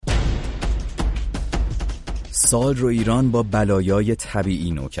سال رو ایران با بلایای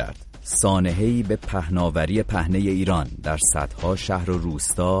طبیعی نو کرد. سانحه‌ای به پهناوری پهنه ایران در صدها شهر و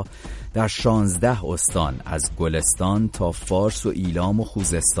روستا در 16 استان از گلستان تا فارس و ایلام و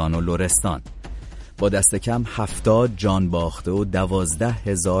خوزستان و لرستان با دست کم 70 جان باخته و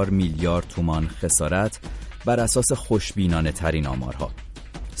 12,000 میلیارد تومان خسارت بر اساس خوشبینانه ترین آمارها.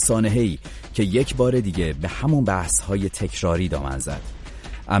 سانحه‌ای که یک بار دیگه به همون بحث‌های تکراری دامن زد.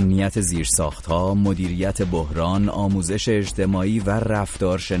 امنیت زیرساخت‌ها، مدیریت بحران، آموزش اجتماعی و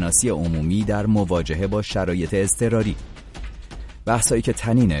رفتارشناسی عمومی در مواجهه با شرایط اضطراری. بحثایی که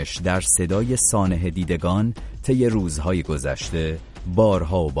طنینش در صدای سانحه دیدگان طی روزهای گذشته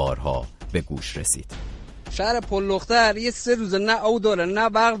بارها و بارها به گوش رسید. شهر پلختر یه 3 روز نه او داره، نه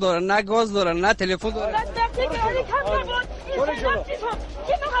برق داره، نه گاز داره، نه تلفن داره.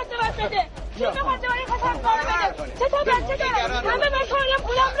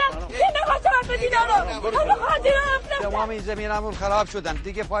 تمام این زمینمون خراب شدن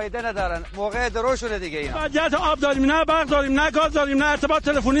دیگه، فایده ندارن، موقع درو شده دیگه. اینا وضعیت آب داریم، نه برق داریم، نه گاز داریم، نه ارتباط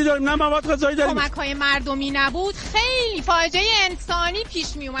تلفنی داریم، نه مواد غذایی داریم. کمک‌های مردمی نبود، خیلی فاجعه انسانی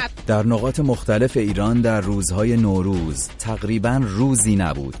پیش می اومد. در نقاط مختلف ایران در روزهای نوروز تقریباً روزی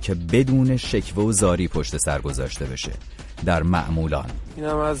نبود که بدون شکوه و زاری پشت سر گذاشته بشه. در معمولان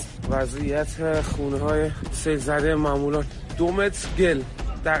اینم از وضعیت خونه‌های سیل زده معمولان. 2 متر گل،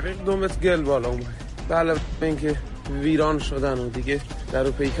 دقیق 2 متر گل بالا اومد. بله اینکه ویران شدن و دیگه در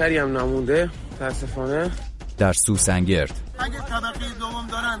و پیکری هم نمونده متاسفانه. در سوسنگرد اگه طبقه دوم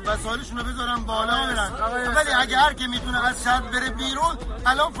دارن وسایلشون رو بذارن بالا برن، ولی اگه هر کی میتونه از شهر بره بیرون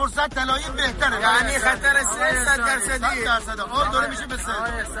الان فرصت طلایی بهتره، یعنی خطر 300% آب داره میشه به 3.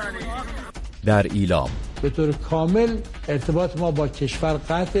 در ایلام به طور کامل ارتباط ما با کشور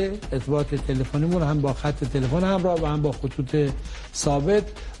قطع، ارتباط تلفنیمون هم با خط تلفن همراه و هم با خطوط ثابت.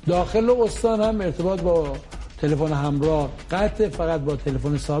 داخل استان هم ارتباط با تلفن همراه قطع، فقط با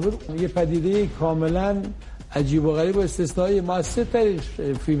تلفن ثابت. یه پدیده کاملا عجیب و غریب و استثنایی. ما از 3 طریق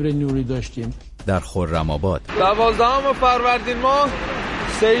فیبر نوری داشتیم. در خرم‌آباد 12 فروردین ما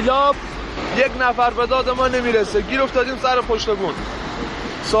سیلاب 1 نفر به داد ما نمیرسه، گیر افتادیم سر پشتگون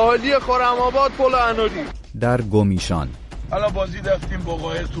ساحلی خرم‌آباد پل انوری. در گمیشان حالا بازی رفتیم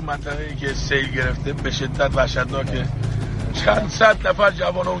بقایز تو منطقه‌ای که سیل گرفته به شدت وحشتناکه. چند صد نفر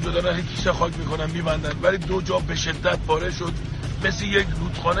جوان اونجا دارن کیسه خاک میکنن میبندن، ولی 2 جا به شدت پاره شد، مثل یک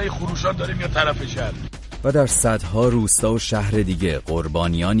رودخانه خروشان داریم یا طرف شهر. و در صدها روستا و شهر دیگه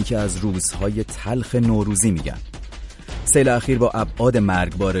قربانیانی که از روزهای تلخ نوروزی میگن. سیل اخیر با ابعاد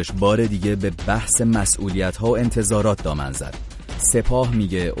مرگبارش بار دیگه به بحث مسئولیت‌ها و انتظارات دامن زد. سپاه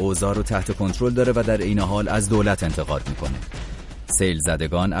میگه اوضاع رو تحت کنترل داره و در این حال از دولت انتقاد میکنه. سیل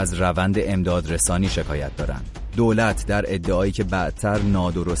زدگان از روند امداد رسانی شکایت دارن. دولت در ادعایی که بعدتر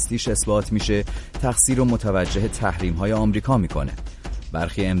نادرستیش اثبات میشه تقصیر رو متوجه تحریم‌های آمریکا میکنه.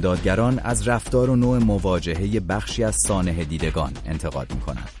 برخی امدادگران از رفتار و نوع مواجهه بخشی از سانحه دیدگان انتقاد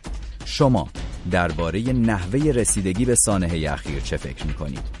میکنن. شما درباره نحوه رسیدگی به سانحه اخیر چه فکر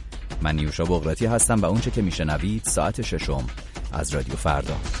میکنید؟ من نیوشا بغراتی هستم و اونچه که میشنوید ساعت 6 از رادیو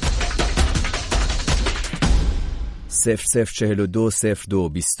فردا. 0042 02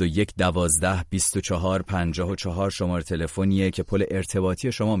 21 12 24 54 شماره تلفنیه که پل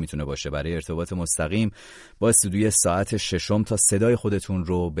ارتباطی شما میتونه باشه برای ارتباط مستقیم با استودیوی ساعت 6 تا صدای خودتون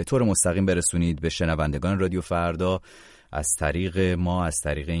رو به طور مستقیم برسونید به شنوندگان رادیو فردا از طریق ما، از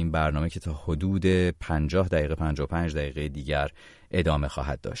طریق این برنامه که تا حدود 50 دقیقه 55 دقیقه دیگر ادامه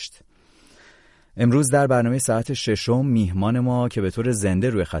خواهد داشت. امروز در برنامه ساعت 6 میهمان ما که به طور زنده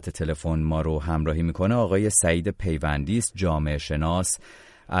روی خط تلفن ما رو همراهی میکنه آقای سعید پیوندی است، جامعه شناس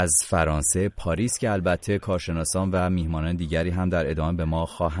از فرانسه پاریس که البته کارشناسان و میهمانان دیگری هم در ادامه به ما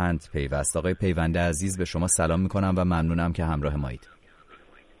خواهند پیوست. آقای پیوندی عزیز به شما سلام میکنم و ممنونم که همراه مایید.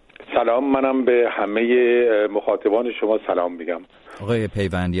 سلام، منم به همه مخاطبان شما سلام میگم. آقای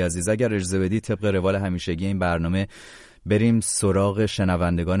پیوندی عزیز اگر اجازه بدید طبق روال همیشگی این برنامه بریم سراغ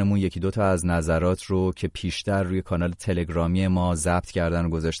شنوندگانمون 1-2 تا از نظرات رو که پیشتر روی کانال تلگرامی ما ضبط کردن و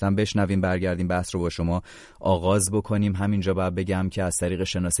گذاشتن بشنویم، برگردیم بحث رو با شما آغاز بکنیم. همینجا باید بگم که از طریق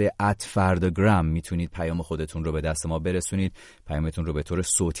شناسه @فرداگرام میتونید پیام خودتون رو به دست ما برسونید، پیامتون رو به طور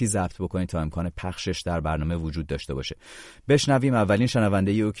صوتی ضبط بکنید تا امکان پخشش در برنامه وجود داشته باشه. بشنویم اولین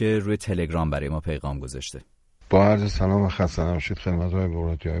شنونده‌ای رو که روی تلگرام برای ما پیغام گذاشته. با عرض سلام و خسته نباشید خدمت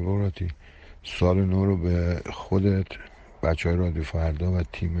بغراتی. سال نو رو به خودت، بچه‌های رادیو فردا و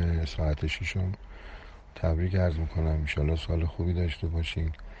تیم ساعت 6 تبریک عرض میکنم. انشالله سال خوبی داشته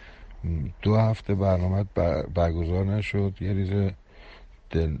باشین. 2 هفته برنامه برگزار نشد، یه ریز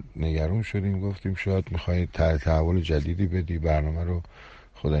نگران شدیم، گفتیم شاید میخواید تحول جدیدی بدی، برنامه رو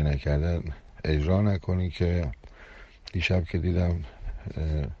خدای نکرده اجرا نکنی که دیشب که دیدم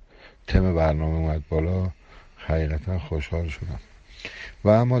تم برنامه اومد بالا حقیقتا خوشحال شدم. و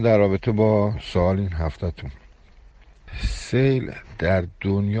اما در رابطه با سوال این هفته‌تون، سیل در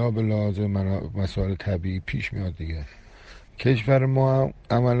دنیا به لحاظ مسائل طبیعی پیش میاد دیگه. کشور ما هم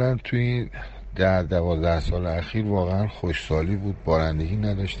عملا توی 10-12 سال اخیر واقعا خوشسالی بود، بارندگی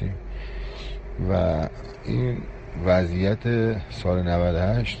نداشتیم و این وضعیت سال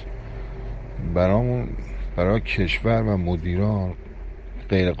 98 برای کشور و مدیران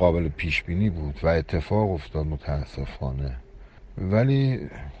غیر قابل پیش بینی بود و اتفاق افتاد متاسفانه. ولی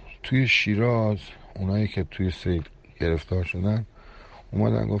توی شیراز اونایی که توی سیل گرفتار شدن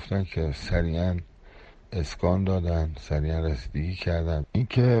اومدن گفتن که سریعا اسکان دادن، سریعا رسیدگی کردن. این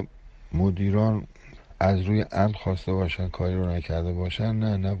که مدیران از روی عمد خواسته باشن کاری رو نکرده باشن،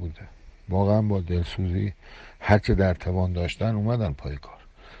 نه نبوده. واقعا با دلسوزی هرچه در توان داشتن اومدن پای کار.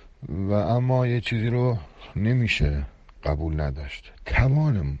 و اما یه چیزی رو نمیشه قبول نداشت،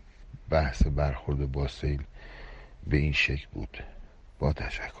 توان بحث برخورد با سیل به این شکل بود. با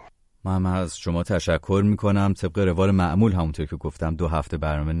تشکر. من از شما تشکر میکنم. طبق روال معمول همونطور که گفتم 2 هفته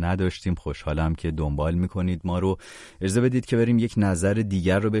برنامه نداشتیم. خوشحالم که دنبال میکنید ما رو. اجازه بدید که بریم یک نظر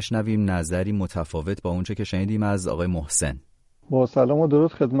دیگر رو بشنویم، نظری متفاوت با اونچه که شنیدیم از آقای محسن. با سلام و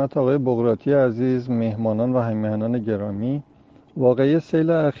درود خدمت آقای بغراتی عزیز، مهمانان و هم‌مهنان گرامی. واقعی سیل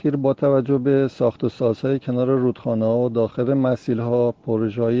اخیر با توجه به ساخت و سازهای کنار رودخانه‌ها و داخل مسیل‌ها،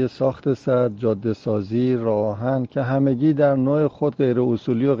 پروژه‌های ساخت سد، جاده‌سازی، راه‌آهن که همگی در نوع خود غیر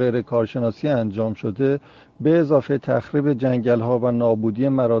اصولی و غیر کارشناسی انجام شده، به اضافه تخریب جنگل‌ها و نابودی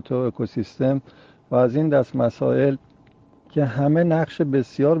مراتع و اکوسیستم و از این دست مسائل که همه نقش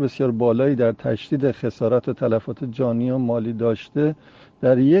بسیار بسیار بالایی در تشدید خسارت و تلفات جانی و مالی داشته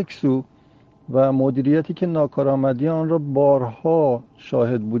در یک سو، و مدیریتی که ناکارآمدی آن را بارها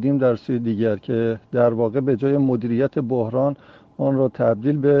شاهد بودیم در سوی دیگر، که در واقع به جای مدیریت بحران آن را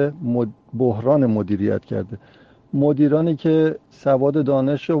تبدیل به بحران مدیریت کرده. مدیرانی که سواد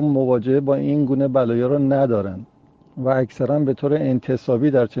دانش و مواجهه با این گونه بلایا را ندارند و اکثرا به طور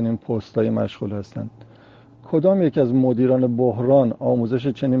انتصابی در چنین پست‌هایی مشغول هستند. کدام یک از مدیران بحران آموزش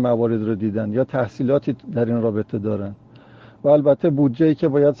چنین مواردی را دیدن یا تحصیلاتی در این رابطه دارند؟ و البته بودجه‌ای که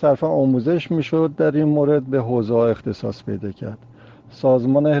باید صرف آموزش میشد در این مورد به حوزه‌ها اختصاص پیدا کرد.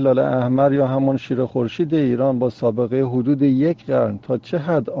 سازمان هلال احمر یا همان شیر خورشید ایران با سابقه حدود 1 قرن تا چه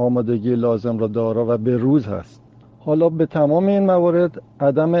حد آمادگی لازم را دارا و به روز هست؟ حالا به تمام این موارد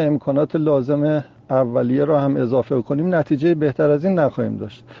عدم امکانات لازم اولیه را هم اضافه کنیم، نتیجه بهتر از این نخواهیم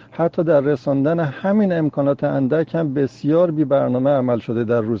داشت. حتی در رساندن همین امکانات اندک هم بسیار بی برنامه عمل شده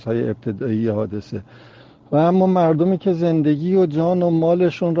در روزهای ابتدایی حادثه. و اما مردمی که زندگی و جان و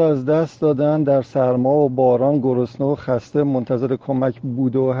مالشون را از دست دادن، در سرما و باران گرسنه و خسته منتظر کمک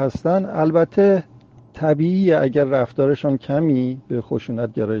بوده و هستن، البته طبیعیه اگر رفتارشان کمی به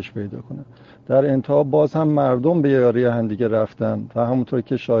خشونت گرایش پیدا کنه. در انتها باز هم مردم به یاری همدیگه رفتن و همونطور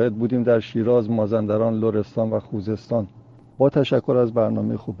که شاهد بودیم در شیراز، مازندران، لرستان و خوزستان. با تشکر از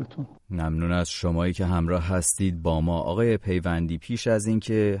برنامه خوبتون. ممنون از شمایی که همراه هستید با ما. آقای پیوندی، پیش از این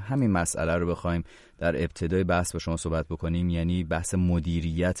که همین مسئله رو بخوایم در ابتدای بحث با شما صحبت بکنیم، یعنی بحث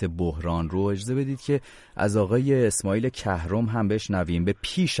مدیریت بحران رو، اجازه بدید که از آقای اسماعیل کهرم هم بشنویم. به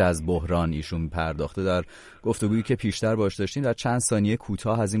پیش از بحران ایشون پرداخته در گفتگویی که پیشتر باش داشتیم. در چند ثانیه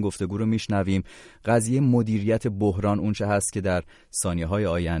کوتاه از این گفتگو رو میشنویم. قضیه مدیریت بحران اون چه هست که در ثانیه‌های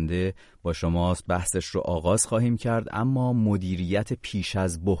آینده با شما بحثش رو آغاز خواهیم کرد، اما مدیریت پیش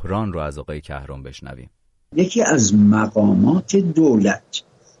از بحران رو از آقای کهرم بشنویم. یکی از مقامات دولت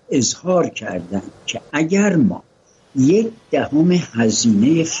اظهار کردن که اگر ما 1/10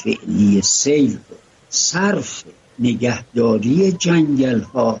 هزینه فعلی سیل رو صرف نگهداری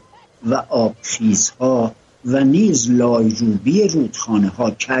جنگل‌ها و آبخیزها و نیز لایروبی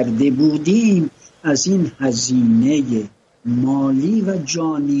رودخانه‌ها کرده بودیم، از این هزینه مالی و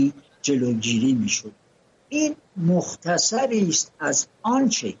جانی جلوگیری می‌شد. این مختصری است از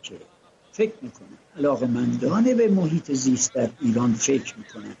آنچه که فکر می‌کنم علاقه‌مندان به محیط زیست در ایران فکر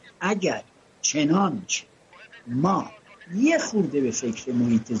می‌کنند. اگر چنانچه ما یه خورده به فکر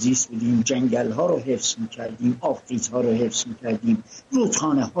محیط زیست بودیم، جنگل‌ها رو حفظ می‌کردیم، آبخیزها رو حفظ می‌کردیم،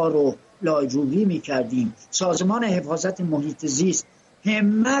 رودخانه‌ها رو لایروبی می‌کردیم، سازمان حفاظت محیط زیست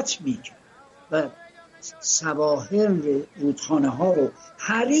همت می‌کرد و سواحل رودخانه‌ها رو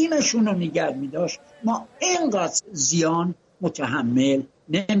حریمشون رو نگه می‌داشت، ما اینقدر زیان متحمل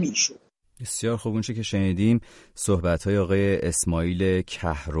نمی‌شد. بسیار خوب. اونچه که شنیدیم صحبت‌های آقای اسماعیل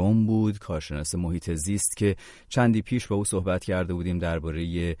کهرم بود، کارشناس محیط زیست که چندی پیش با او صحبت کرده بودیم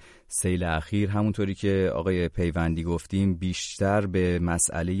درباره سیل اخیر. همونطوری که آقای پیوندی گفتیم بیشتر به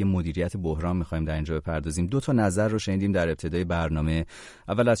مسئله مدیریت بحران می‌خوایم در اینجا بپردازیم. 2 نظر رو شنیدیم در ابتدای برنامه.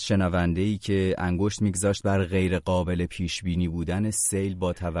 اول از شنونده‌ای که انگشت می‌گذاشت بر غیر قابل پیش‌بینی بودن سیل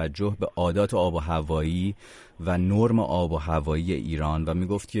با توجه به عادات آب و هوایی و نرم آب و هوایی ایران و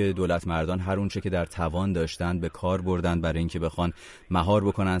میگفت که دولت مردان هر اونچه که در توان داشتن به کار بردن برای اینکه بخوان مهار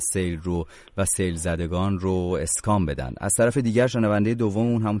بکنن سیل رو و سیل زدگان رو اسکان بدن. از طرف دیگر شنونده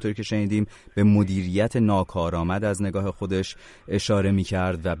دوم همونطوری که شنیدیم به مدیریت ناکارآمد از نگاه خودش اشاره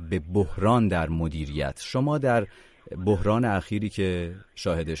میکرد و به بحران در مدیریت. شما در بحران اخیری که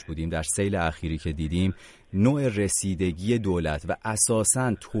شاهدش بودیم، در سیل اخیری که دیدیم، نوع رسیدگی دولت و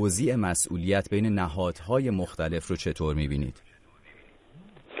اساساً توزیع مسئولیت بین نهادهای مختلف رو چطور می‌بینید؟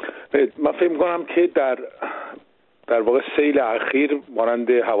 من فکر می‌کنم که در واقع سیل اخیر مانند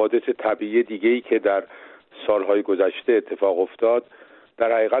حوادث طبیعی دیگه‌ای که در سالهای گذشته اتفاق افتاد،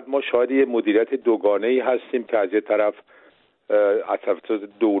 در حقیقت ما شاهد یه مدیریت دوگانه‌ای هستیم که از یه طرف از طرف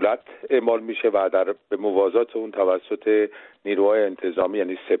دولت اعمال میشه و به موازات اون توسط نیروهای انتظامی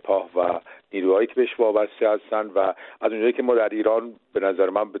یعنی سپاه و نیروهایی که بهش وابسته هستن. و از اونجایی که ما در ایران به نظر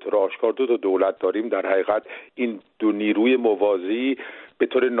من به طور آشکار 2 دولت داریم، در حقیقت این 2 نیروی موازی به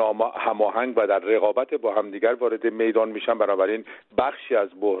طور هماهنگ و در رقابت با همدیگر وارد میدان میشن. بنابراین بخشی از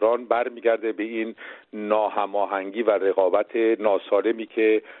بحران برمیگرده به این ناهماهنگی و رقابت ناسالمی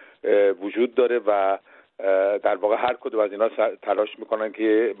که وجود داره و در واقع هر کدوم از اینا تلاش میکنن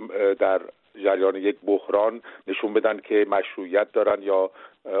که در جریان یک بحران نشون بدن که مشروعیت دارن یا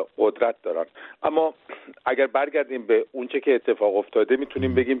قدرت دارن. اما اگر برگردیم به اونچه که اتفاق افتاده،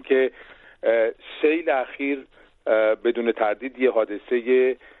 میتونیم بگیم که سیل اخیر بدون تردید یه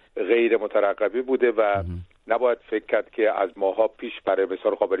حادثه غیر مترقبه بوده و نباید فکر کرد که از ماها پیش برای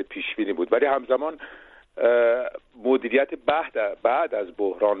مثال قابل پیش بینی بود، ولی همزمان مدیریت بعد از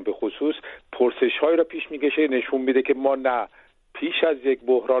بحران به خصوص پرسش‌هایی را پیش می‌کشه، نشون میده که ما نه پیش از یک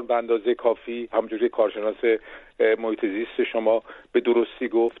بحران به اندازه کافی، همونجوری کارشناس محیط زیست شما به درستی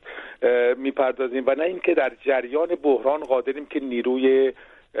گفت، میپردازیم و نه اینکه در جریان بحران قادریم که نیروی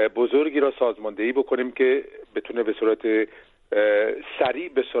بزرگی را سازماندهی بکنیم که بتونه به صورت سریع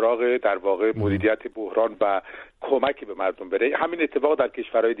به سراغ در واقع مدیریت بحران و کمکی به مردم بره. همین اتفاق در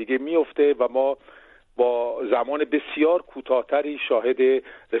کشورهای دیگه میفته و ما با زمان بسیار کوتاه‌تری شاهد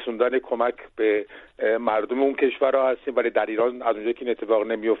رسوندن کمک به مردم اون کشورها هستیم، ولی در ایران از اونجایی که این اتفاق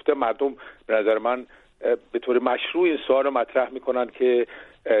نمیفته، مردم به نظر من به طور مشروع این سوال رو مطرح میکنن که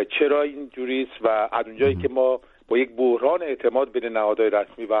چرا اینجوری است و از اونجایی که ما با یک بحران اعتماد بین نهادهای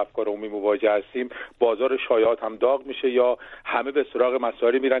رسمی و افکار عمومی مواجه هستیم، بازار شایعات هم داغ میشه یا همه به سراغ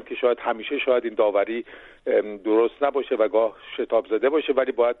مسائلی میرن که شاید این داوری درست نباشه و گاه شتاب زده باشه،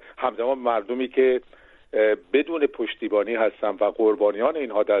 ولی باید همزمان مردمی که بدون پشتیبانی هستن و قربانیان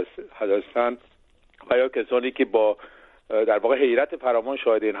این حادثه هستن و یا کسانی که با در واقع حیرت فراوان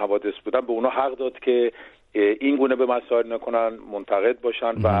شاهد این حوادث بودن، به اونا حق داد که این گونه به مسائل نکنن، منتقد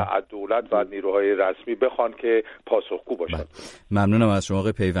باشن و از دولت و از نیروهای رسمی بخوان که پاسخگو باشن. ممنونم از شما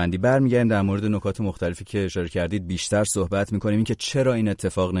آقای پیوندی. برمیگردیم در مورد نکات مختلفی که اشاره کردید بیشتر صحبت می‌کنیم، این که چرا این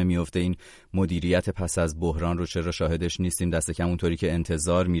اتفاق نمیفته، این مدیریت پس از بحران رو چرا شاهدش نیستیم، دست کم اونطوری که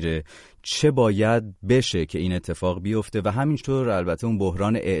انتظار میره، چه باید بشه که این اتفاق بیفته و همینطور البته اون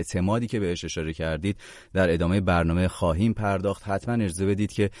بحران اعتمادی که بهش اشاره کردید در ادامه برنامه خواهیم پرداخت. حتما اجازه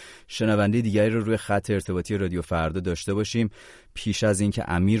بدید که شنونده دیگری رو روی خط ارتباطی رادیو فردا داشته باشیم. پیش از این که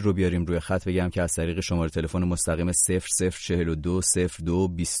امیر رو بیاریم روی خط بگم که از طریق شماره تلفن مستقیم 0042 02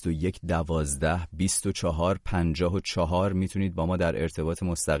 21 12 24 54 میتونید با ما در ارتباط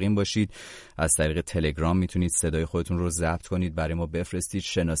مستقیم باشید. از طریق تلگرام میتونید صدای خودتون رو ضبط کنید، برای ما بفرستید.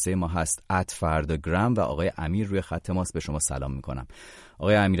 شناسه ما هست @فرداگرام و آقای امیر روی خط ماست. به شما سلام میکنم.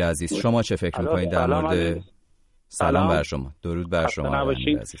 آقای امیر عزیز، شما چه فکر میکنید در مورد سلام بر شما، درود بر شما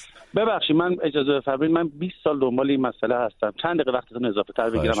عزیز. ببخشید من اجازه بفرمایید، من 20 سال دنبال این مسئله هستم. چند دقیقه وقتتون اضافه تر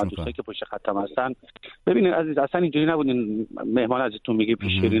بگیرم از دوستایی که پشت خطم هستن. ببینید عزیز، اصلا اینجوری نبودین، مهمان عزیزتون میگه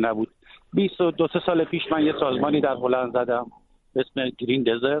پیشگیری نبود. 22 سال پیش من یه سازمانی در هلند زدم به اسم گرین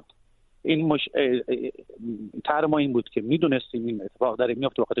دزرت. این طرح ما این بود که میدونستیم این اتفاق داره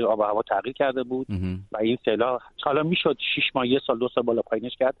میفته، بخاطر آب و هوا تغییر کرده بود و این سیلا حالا میشد 6 ماه، 1 سال، 2 سال بالا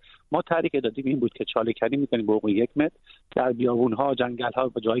پایینش کرد. ما طرحی که دادیم این بود که چاله کنی میکنیم به عمق 1 متر در بیابون‌ها،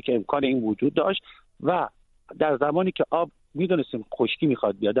 جنگل‌ها و جایی که امکان این وجود داشت و در زمانی که آب میدونستیم خشکی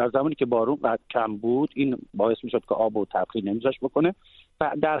میخواد بیاد، در زمانی که بارون قد کم بود، این باعث میشد که آب و تبخیر نمیذاش بکنه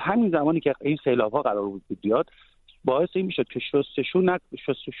و در همین زمانی که این سیلاب‌ها قرار بود بیاد باعث این میشد که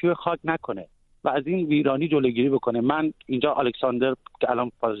شستشوی خاک نکنه و از این ویرانی جلوگیری بکنه. من اینجا الکساندر که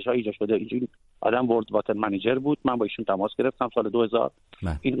الان پادشاه اینجا شده، اینجا آدم ورلد واتر منیجر بود، من با ایشون تماس گرفتم سال 2000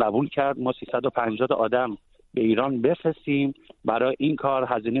 این قبول کرد ما 350 آدم به ایران بفرستیم برای این کار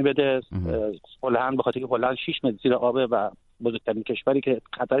هزینه بده. هلند به خاطر که هلند 6 متر زیر آبه و بزرگترین کشوری که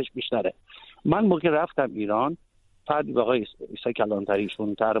خطرش بیشتره. من موقع رفتم ایران فرد آقای عیسی کلانتری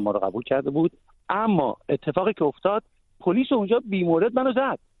ایشون طرح ما رو قبول کرده بود، اما اتفاقی که افتاد پلیس اونجا بی‌مورد منو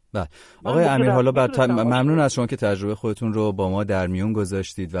زد. بله آقای امیر، حالا ممنون از شما که تجربه خودتون رو با ما در میون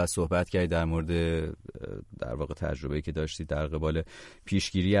گذاشتید و صحبت کردید در مورد در واقع تجربه‌ای که داشتید در قبال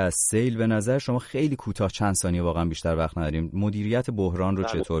پیشگیری از سیل. به نظر شما خیلی کوتاه، چند ثانیه واقعا بیشتر وقت نداریم، مدیریت بحران رو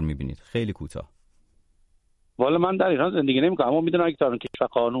چطور می‌بینید؟ خیلی کوتاه. والا من در ایران زندگی نمی‌کنم اما میدونم اگه تا کشور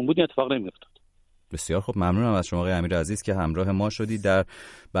قانون بود این اتفاق نمی‌افتاد. بسیار خوب، ممنونم از شما آقای امیر عزیز که همراه ما شدید در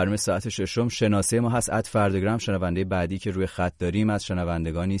برنامه ساعت ششم. شناسه ما هست @فرداگرام. شنونده بعدی که روی خط داریم از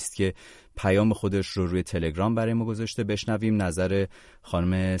شنوندگانی است که پیام خودش رو روی تلگرام برای ما گذاشته. بشنویم نظر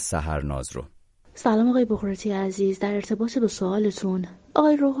خانم سحرناز رو. سلام آقای بغراتی عزیز، در ارتباط با سوالتون،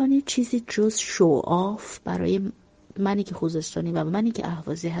 آقای روحانی چیزی جز شو آف برای منی که خوزستانی و منی که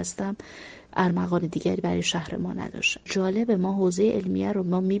اهوازی هستم ارمغان دیگری برای شهر ما نداشت. جالب، ما حوزه علمیه رو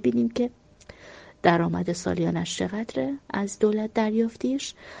ما میبینیم که درآمد سالیانش چقدره از دولت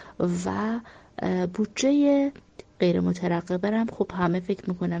دریافتیش و بودجه غیر مترقبه هم خب همه فکر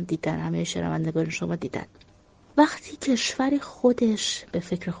میکنم دیدن، همه شنوندگان شما دیدن. وقتی کشور خودش به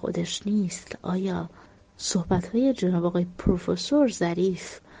فکر خودش نیست، آیا صحبت‌های جناب آقای پروفسور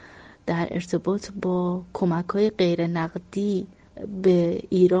ظریف در ارتباط با کمک‌های غیر نقدی به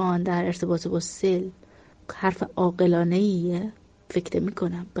ایران در ارتباط با سیل حرف عاقلانه‌ایه؟ فکر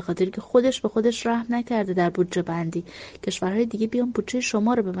میکنم به خاطر که خودش به خودش رحم نکرده در بودجه بندی. کشورهای دیگه بیان بودجه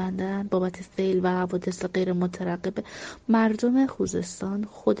شما رو ببندن بابت سیل و حوادث غیر مترقبه. مردم خوزستان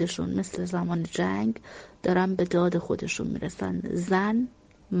خودشون مثل زمان جنگ دارن به داد خودشون میرسن، زن،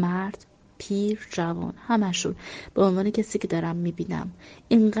 مرد، پیر، جوان، همشون. به عنوان کسی که دارم میبینم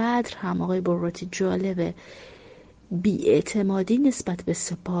اینقدر هم آقای بغراتی جالبه بی‌اعتمادی نسبت به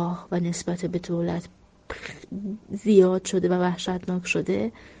سپاه و نسبت به دولت زیاد شده و وحشتناک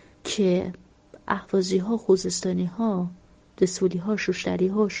شده که اهوازی ها، خوزستانی ها، دسولی ها، شوشتری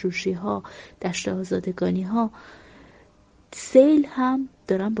ها، شوشی ها، دشت آزادگانی ها سیل هم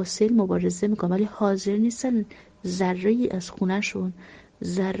دارن با سیل مبارزه میکنن ولی حاضر نیستن ذره‌ای از خونه‌شون،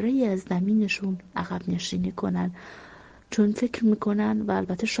 ذره‌ای از زمینشون عقب نشینی کنن، چون فکر میکنن و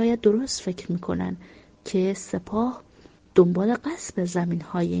البته شاید درست فکر میکنن که سپاه دنبال غصب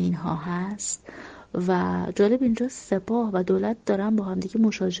زمین‌های اینها هست. و جالب اینجا سپاه و دولت دارن با هم دیگه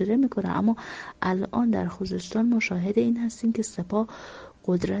مشاجره میکنن، اما الان در خوزستان مشاهده این هستیم که سپاه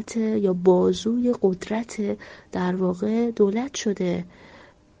قدرت یا بازوی قدرت در واقع دولت شده.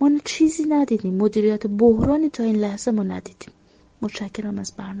 ما چیزی ندیدیم، مدیریت بحرانی تا این لحظه ما ندیدیم. متشکرم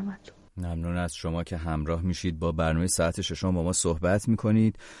از برنامه‌تون. ممنون از شما که همراه میشید با برنامه ساعت ششم با ما صحبت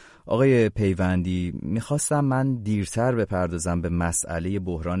میکنید. آقای پیوندی، میخواستم من دیرتر بپردازم به مسئله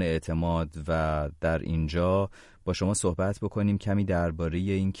بحران اعتماد و در اینجا با شما صحبت بکنیم کمی درباره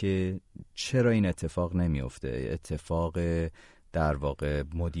این که چرا این اتفاق نمیفته، اتفاق در واقع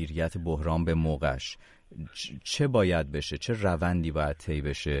مدیریت بحران به موقعش. چه باید بشه، چه روندی باید طی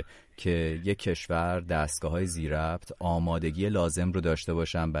بشه که یک کشور دستگاه‌های ذی‌ربط آمادگی لازم رو داشته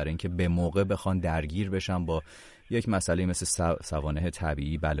باشن برای اینکه به موقع بخوان درگیر بشن با یک مسئله مثل سوانح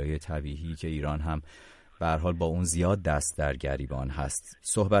طبیعی، بلای طبیعی که ایران هم به هر حال با اون زیاد دست در گریبان هست.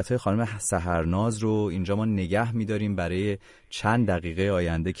 صحبت‌های خانم سحرناز رو اینجا ما نگه می‌داریم برای چند دقیقه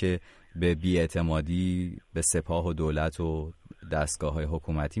آینده که به بی‌اعتمادی به سپاه و دولت و دستگاه‌های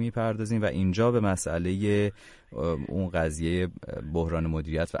حکومتی می‌پردازیم و اینجا به مسئله اون قضیه بحران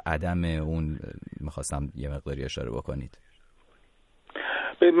مدیریت و عدم اون می‌خواستم یه مقداری اشاره بکنید.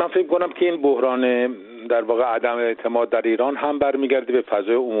 من فکر کنم که این بحران در واقع عدم اعتماد در ایران هم برمیگرده به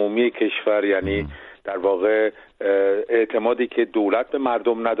فضای عمومی کشور، یعنی در واقع اعتمادی که دولت به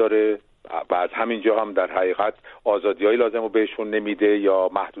مردم نداره و از همینجا هم در حقیقت آزادی‌های لازم رو بهشون نمیده یا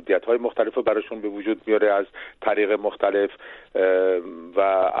محدودیت‌های مختلف رو براشون به وجود میاره از طریق مختلف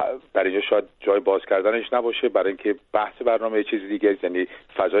و در اینجا شاید جای باز کردنش نباشه برای اینکه بحث برنامه چیز دیگه، یعنی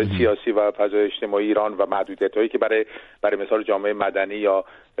فضای سیاسی و فضای اجتماعی ایران و محدودیت‌هایی که برای مثال جامعه مدنی یا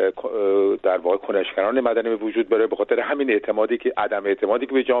در واقع کنشگران مدنی به وجود بیاره. به خاطر همین اعتمادی که عدم اعتمادی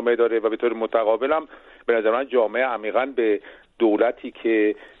که به جامعه داره و به طور متقابل هم به نظر من جامعه عمیقاً به دولتی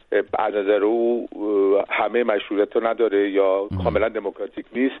که از نظر او همه مشروعیت رو نداره یا کاملا دموکراتیک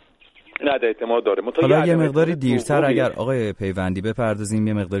نیست نه اعتماد داره. حالا یه مقداری دیرتر اگر آقای پیوندی بپردازیم،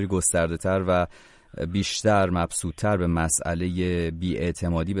 یه مقداری گسترده‌تر و بیشتر مبسوط‌تر به مسئله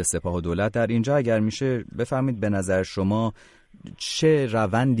بی‌اعتمادی به سپاه و دولت. در اینجا اگر میشه بفرمایید به نظر شما چه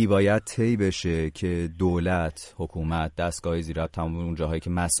روندی باید طی بشه که دولت، حکومت، دستگاه زیر تمام اون جاهایی که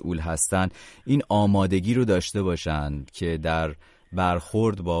مسئول هستن این آمادگی رو داشته باشن که در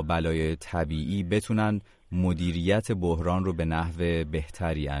برخورد با بلای طبیعی بتونن مدیریت بحران رو به نحو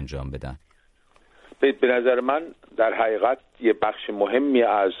بهتری انجام بدن؟ به نظر من در حقیقت یه بخش مهمی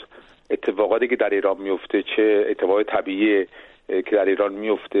از اتفاقاتی که در ایران میفته، چه اتفاقات طبیعی که در ایران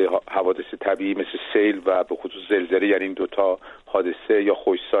میفته، حوادث طبیعی مثل سیل و به خصوص زلزله، یعنی این دوتا حادثه یا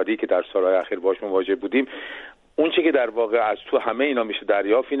خشکسالی که در سالهای اخیر باهاش مواجه بودیم، اون چه که در واقع از تو همه اینا میشه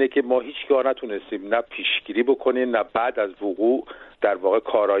دریافت اینه که ما هیچگاه نتونستیم نه پیشگیری بکنیم نه بعد از وقوع در واقع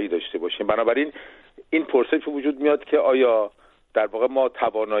کارایی داشته باشیم. بنابراین این پرسش وجود میاد که آیا در واقع ما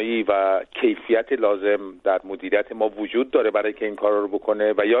توانایی و کیفیت لازم در مدیریت ما وجود داره برای که این کارا رو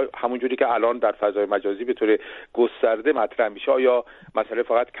بکنه، و یا همونجوری که الان در فضای مجازی به طور گسترده مطرح میشه آیا مسئله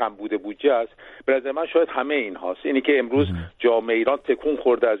فقط کمبود بودجه است؟ به نظر من شاید همه این هاست. اینی که امروز جامعه ایران تکون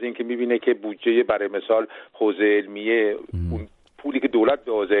خورده از این که میبینه که بودجه برای مثال حوزه علمیه، اون پولی که دولت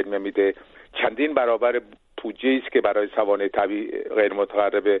به حوزه علمیه میده چندین برابر بودجه‌ای است که برای سوانح طبیعی غیر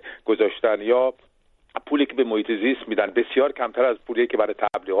متقرب گذاشتن، یا پولی که به محیط زیست میدن بسیار کمتر از پولی که برای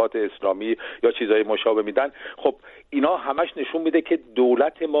تبلیغات اسلامی یا چیزهای مشابه میدن. خب اینا همش نشون میده که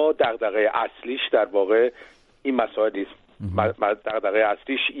دولت ما دغدغه اصلیش در واقع این مسائل نیست. دغدغه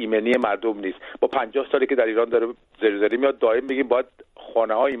اصلیش ایمنی مردم نیست. با 50 سالی که در ایران داره زلزله میاد دائم میگیم باید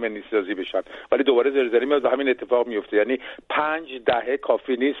خانه ها ایمنی سازی بشن، ولی دوباره زلزله میاد و همین اتفاق میفته. یعنی 5 دهه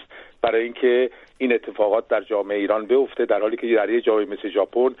کافی نیست برای اینکه این اتفاقات در جامعه ایران بیفته، در حالی که در یه جایی مثل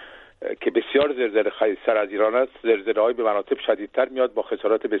ژاپن که بسیار زلزله خطر از ایران است، زلزله‌های به مراتب شدیدتر میاد با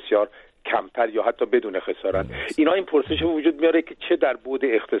خسارات بسیار کمتر یا حتی بدون خسارت. اینا این پرسش وجود میاره که چه در بعد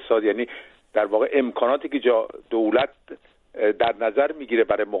اقتصاد، یعنی در واقع امکاناتی که دولت در نظر میگیره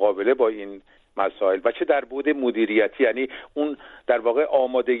برای مقابله با این مسائل، و چه در بعد مدیریتی، یعنی اون در واقع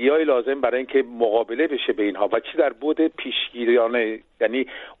آمادگی‌های لازم برای اینکه مقابله بشه به اینها، و چه در بعد پیشگیریانه، یعنی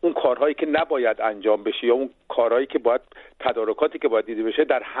اون کارهایی که نباید انجام بشه یا اون کارهایی که باید، تدارکاتی که باید دیده بشه.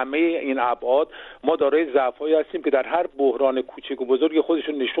 در همه این ابعاد ما دارای ضعف‌هایی هستیم که در هر بحران کوچک و بزرگ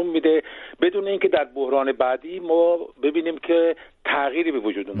خودشون نشون میده بدون اینکه در بحران بعدی ما ببینیم که تغییری به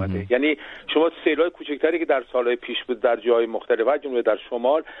وجود اومده. یعنی شما سیل‌های کوچکتری که در سال‌های پیش بود در جای مختلف جمله در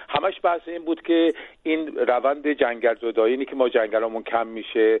شمال، همش بحث این بود که این روند جنگل زدایی که ما جنگلامون کم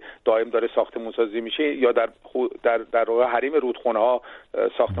میشه، دائم داره ساختمون سازی میشه یا در حریم رودخونه‌ها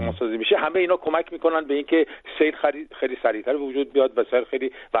ساختمون سازی میشه، همه اینا کمک میکنن به اینکه سیل خیلی سریعتر به وجود بیاد و سیل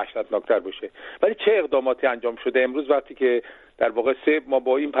خیلی وحشتناکتر بشه. ولی چه اقداماتی انجام شده امروز وقتی که در واقع ما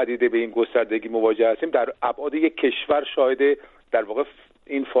با این پدیده به این گستردگی مواجه هستیم، در ابعاد یک کشور شاهد در واقع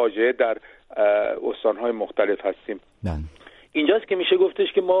این فاجعه در استان‌های مختلف هستیم. اینجاست که میشه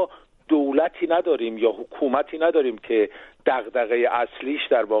گفتش که ما دولتی نداریم یا حکومتی نداریم که دغدغه اصلیش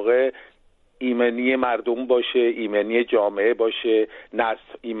در واقع ایمنی مردم باشه، ایمنی جامعه باشه،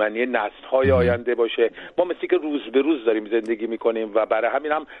 ایمنی نسل‌های آینده باشه. ما مثل که روز به روز داریم زندگی میکنیم و برای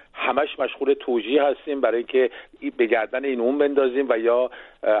همین هم همش مشغول توجیه هستیم برای اینکه به گردن این اون بندازیم و یا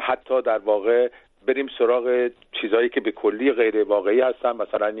حتی در واقع بریم سراغ چیزایی که به کلی غیر واقعی هستن،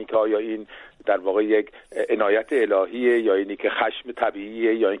 مثلا اینکه آیا این در واقع یک عنایت الهیه یا اینی که خشم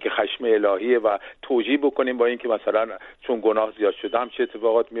طبیعیه یا اینکه خشم الهیه و توجیه بکنیم با اینکه مثلا چون گناه زیاد شده هم چه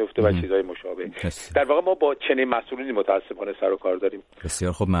اتفاقات میفته و چیزای مشابه. در واقع ما با چنین مسئولینی متاسفانه سر و کار داریم.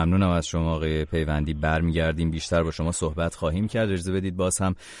 بسیار خوب، ممنونم از شما آقای پیوندی. برمیگردیم بیشتر با شما صحبت خواهیم کرد. اجازه بدید باز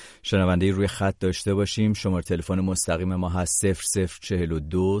هم شنونده روی خط داشته باشیم. شماره تلفن مستقیم ما هست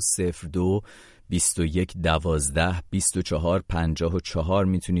 0042 02 21 12 24 54.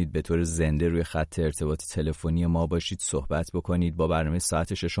 میتونید به طور زنده روی خط ارتباط تلفنی ما باشید، صحبت بکنید با برنامه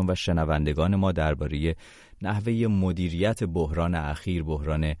ساعت ششم و شنوندگان ما درباره نحوه مدیریت بحران اخیر،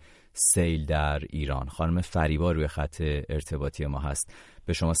 بحران سیل در ایران. خانم فریبا روی خط ارتباطی ما هست.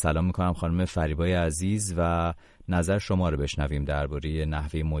 به شما سلام میکنم خانم فریبای عزیز و نظر شما رو بشنویم درباره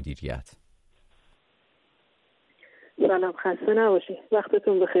نحوه مدیریت. سلام، خسته نباشید،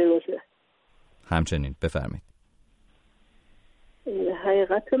 وقتتون بخیر باشه. همچنین، بفرمایید.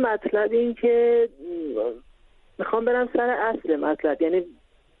 حقیقت مطلب این که میخوام برم سر اصل مطلب، یعنی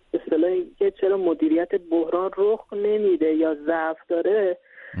به اصطلاح که چرا مدیریت بحران رخ نمیده یا ضعف داره.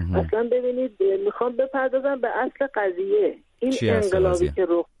 اصلا ببینید، میخوام بپردازم به اصل قضیه. این انقلابی که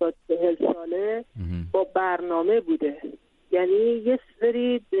رخ داد 40 ساله با برنامه بوده، یعنی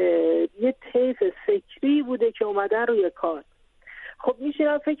یه طیف فکری بوده که اومدن روی کار. خب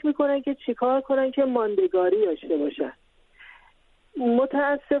میشینن فکر میکنن که چیکار کنن که ماندگاری داشته باشن.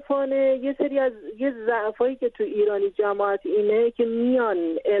 متاسفانه یه سری از ضعفایی که تو ایرانی جماعت اینه که میان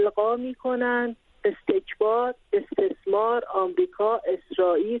القا میکنن استکبار، استثمار، آمریکا،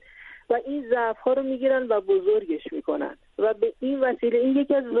 اسرائیل و این ضعف‌ها رو میگیرن و بزرگش میکنن و به این وسیله این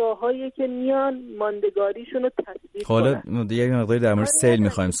یکی از راههاییه که میان ماندگاریشون رو تثبیت کنن. حالا یک مقداری در مورد سیل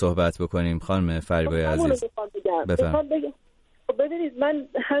میخوایم صحبت بکنیم خانم فریبای عزیز. بفهم. ببینید من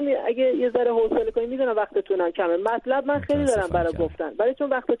همین اگه یه ذره حوصله کنید، میدونم وقتتونم کمه، مطلب من خیلی دارم برای گفتن، ولی چون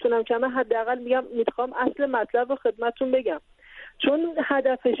وقتتونم کمه حداقل میخوام اصل مطلب رو خدمتتون بگم. چون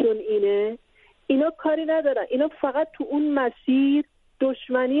هدفشون اینه، اینا کاری ندارن، اینا فقط تو اون مسیر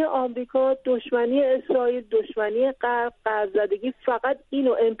دشمنی آمریکا، دشمنی اسرائیل، دشمنی غرب، قرض‌زدگی، فقط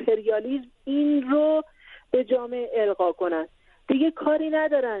اینو امپریالیسم این رو به جامعه القا کنن. دیگه کاری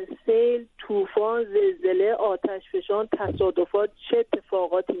ندارن سیل، طوفان، زلزله، آتش فشان، تصادفات چه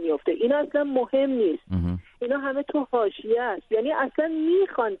اتفاقاتی میفته، اینا اصلا مهم نیست. اینا همه تو حاشیه است، یعنی اصلا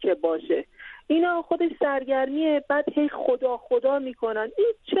میخوان که باشه. اینا خودش سرگرمیه، بعد هی خدا خدا میکنن.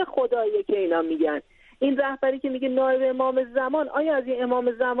 این چه خداییه که اینا میگن؟ این رهبری که میگه نایب امام زمان، آیا از این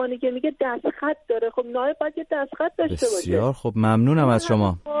امام زمانی که میگه دستخط داره؟ خب نایب باید یه دستخط داشته باشه. بسیار خب، ممنونم از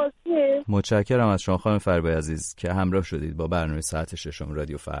شما. متشکرم از شما خانم فریبای عزیز که همراه شدید با برنامه ساعت ششم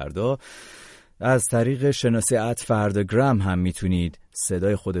رادیو فردا. از طریق شناسه @فرداگرام هم میتونید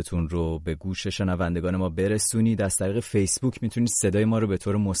صدای خودتون رو به گوش شنوندگان ما برسونید. از طریق فیسبوک میتونید صدای ما رو به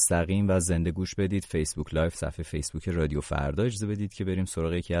طور مستقیم و زنده گوش بدید. فیسبوک لایو، صفحه فیسبوک رادیو فردا. اجازه بدید که بریم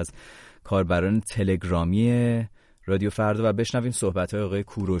سراغ یکی از کاربران تلگرامی رادیو فردا و بشنویم صحبت‌های آقای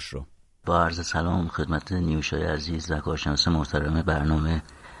کوروش رو. با عرض سلام خدمت نیوشای عزیز و کارشناس محترم برنامه.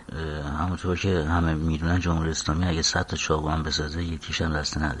 همونطور که همه میدونن جمهوری اسلامی اگه 100 تا چاقو هم بسازه یکیش هم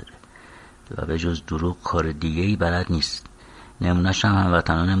دسته نداره و به جز دروغ کار دیگه‌ای بلد نیست. نمونه‌ش هم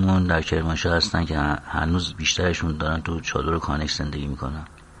هموطنانمون در کرمانشاه هستن که هنوز بیشترشون دارن تو چادر و کانکس زندگی میکنن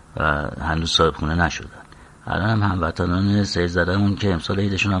و هنوز صاحب خونه نشدن. الان هم هموطنان سیل زده‌مون که امسال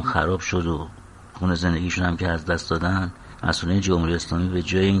عیدشون هم خراب شد و خونه زندگیشون هم که از دست دادن، مسئولین جمهوری اسلامی به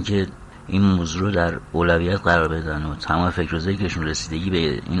جای اینکه این موضوع رو در اولویت قرار بدن و تمام فکر و ذکرشون رسیدگی به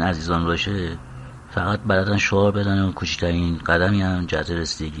این عزیزان باشه، فقط بلدن شعار بدن و کوچکترین قدمی هم جهت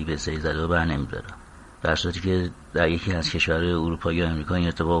رسیدگی به سیل زده رو بر نمی‌دارن. در صورتی که در یکی از کشورهای اروپا یا امریکا این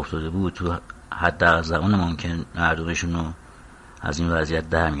اتفاق افتاده بود، تو حد زمان ممکن مردمشون رو از این وضعیت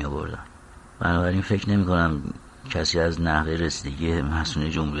در می آوردن. بنابراین فکر نمی کنم کسی از نحوه رسیدگی مسئولین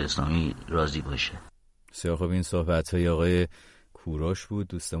جمهوری اسلامی راضی باشه. بسیار خوب، این صحبت‌های آقای کوروش بود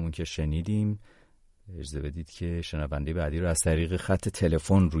دوستمون که شنیدیم. اجازه بدید که شنونده بعدی رو از طریق خط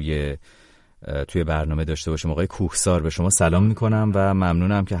تلفن توی برنامه داشته باشیم. آقای کوهسار، به شما سلام میکنم و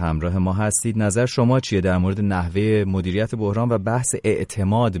ممنونم که همراه ما هستید. نظر شما چیه در مورد نحوه مدیریت بحران و بحث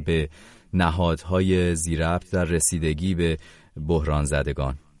اعتماد به نهادهای ذی‌ربط در رسیدگی به بحران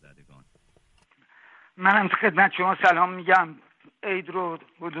زدگان؟ منم خدمت شما سلام میگم، عید رو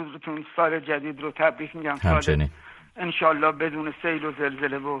حضورتون، سال جدید رو تبریک میگم. همچنین انشالله بدون سیل و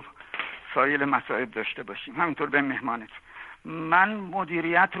زلزله و سایر مصائب داشته باشیم. همینطور به مهمانت. من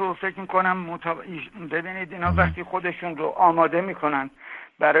مدیریت رو فکر میکنم ببینید اینا وقتی خودشون رو آماده میکنن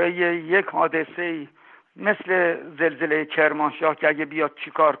برای یک حادثه مثل زلزله کرمانشاه که اگه بیاد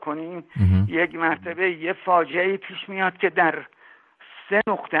چیکار کنیم، یک مرتبه یه فاجعه پیش میاد که در 3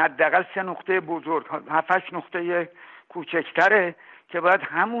 نقطه، حداقل 3 نقطه بزرگ، 7-8 نقطه کوچکتره که باید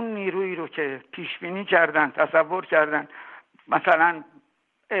همون نیرویی رو که پیش بینی کردن، تصور کردن، مثلا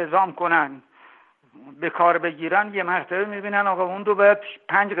اعزام کنن، به کار بگیرن، یه مرتبه میبینن آقا اون رو باید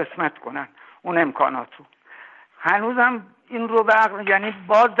 5 قسمت کنن اون امکاناتو. هنوزم این رو به عقل، یعنی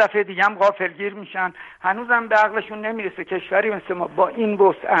باز دفعه دیگه هم غافلگیر میشن، هنوزم به عقلشون نمیرسه کشوری مثل ما با این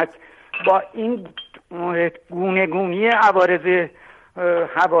وسعت، با این گونه‌گونی عوارض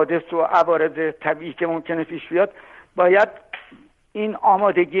حوادث و عوارض طبیعی که ممکنه پیش بیاد، باید این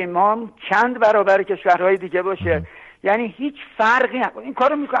آمادگی ما چند برابر کشورهای دیگه باشه. یعنی هیچ فرقی نکنه. این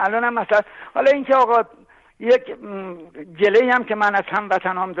کارو میکنه. الان هم مثلا حالا اینکه آقا یک گله‌ای هم که من از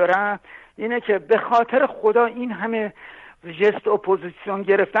هموطنام دارم اینه که به خاطر خدا این همه جست اپوزیسیون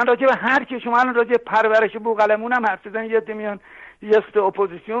گرفتن راجع به هر کی، شما الان راجع به پرورش بوقلمون هم حرف بزنید، یه میان جست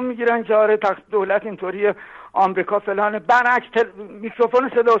اپوزیسیون میگیرن که آره دولت اینطوریه، آمریکا فلانه. برعکس میکروفون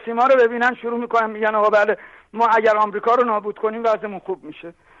صدا و سیما رو ببینن شروع میکنن میگن آقا بله ما اگر آمریکا رو نابود کنیم وضعمون خوب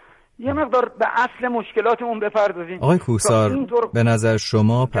میشه. یه مقدار به اصل مشکلاتمون بپردازیم. آقای کوهسار، به نظر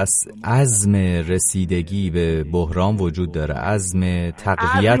شما پس عزم رسیدگی به بحران وجود داره، عزم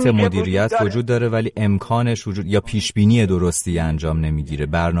تقویت مدیریت وجود داره، ولی امکانش وجود یا پیشبینی درستی انجام نمیگیره،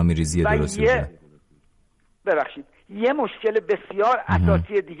 برنامه‌ریزی درستی وجود. ببخشید یه مشکل بسیار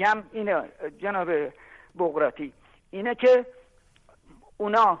اساسی دیگه هم اینه جناب بغراتی، اینه که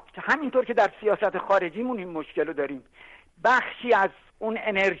اونا که همینطور که در سیاست خارجیمون این مشکل رو داریم، بخشی از اون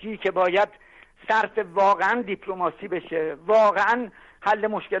انرژی که باید صرف واقعا دیپلماسی بشه، واقعا حل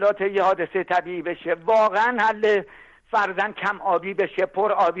مشکلات یه حادثه طبیعی بشه، واقعا حل فرضاً کم آبی بشه،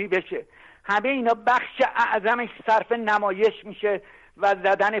 پر آبی بشه، همه اینا بخش اعظمش صرف نمایش میشه و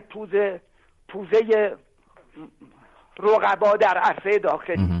زدن پوزه رقبا در عرصه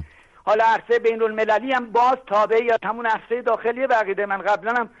داخلی. حالا عرصه بین المللی هم باز تابع یا همون عرصه داخلی بقیده. من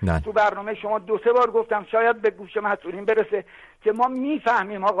قبلا هم تو برنامه شما 2-3 بار گفتم، شاید به گوش مسئولین برسه که ما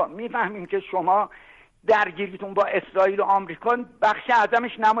میفهمیم آقا، میفهمیم که شما درگیریتون با اسرائیل و آمریکا بخش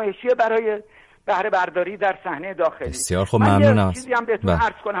اعظمش نمایشیه برای بهره برداری در صحنه داخلی. بسیار خب، ممنونم. من چیزی هم بهتون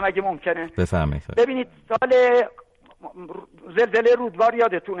عرض کنم اگه ممکنه. بفرمایید. ببینید سال زلزله رودبار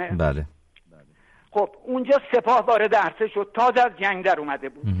یادتونه؟ بله. خب اونجا سپاه وارد عرصه شد، تازه از جنگ در اومده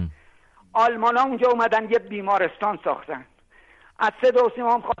بود. آلمانا اونجا اومدن یه بیمارستان ساختن، از صدا و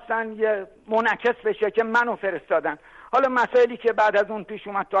سیما هم خواستن یه منعکس بشه که منو فرستادن. حالا مسائلی که بعد از اون پیش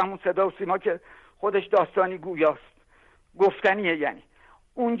اومد تو همون صدا و سیما که خودش داستانی گویاست، گفتنیه. یعنی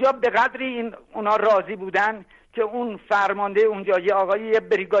اونجا به قدری اونا راضی بودن که اون فرمانده اونجا یه آقای یه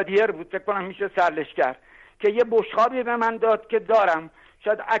بریگادیر بود، فکر کنم میشه سرلشکر، که یه بشقابی به من داد که دارم،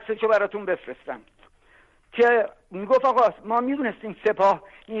 شاید عکسشو براتون بفرستم، که میگفت آقا ما میدونستیم سپاه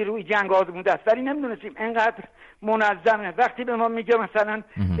این روی جنگ آزموده است ولی نمیدونستیم اینقدر منظمه. وقتی به ما میگه مثلا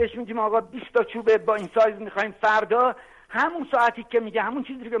بهش میگیم آقا 20 تا چوب با این سایز میخوایم، فردا همون ساعتی که میگه همون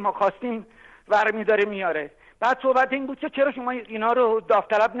چیزی که ما خواستیم ورمی داره میاره. بعد صحبت این بود که چرا شما اینا رو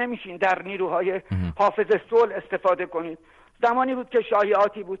داوطلب نمیشین در نیروهای حافظ صلح استفاده کنید. زمانی بود که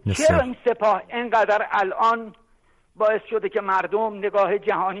شایعاتی بود چرا این سپاه اینقدر الان باعث شده که مردم نگاه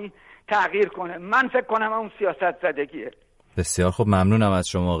جهانی تغییر کنه. من فکر کنم اون سیاست زدگیه. بسیار خب، ممنونم از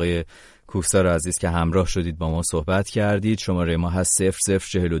شما آقای کوهسار عزیز که همراه شدید، با ما صحبت کردید. شماره ما هست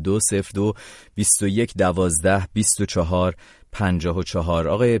 0042 02 21 12 24 54.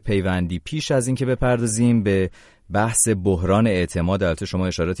 آقای پیوندی، پیش از این که بپردازیم به بحث بحران اعتماد، البته شما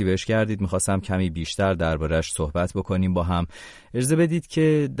اشاراتی بهش کردید، میخواستم کمی بیشتر درباره‌اش صحبت بکنیم با هم. اجازه بدید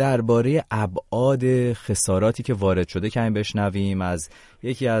که درباره ابعاد خساراتی که وارد شده کمی بشنویم از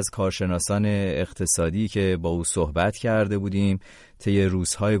یکی از کارشناسان اقتصادی که با او صحبت کرده بودیم طی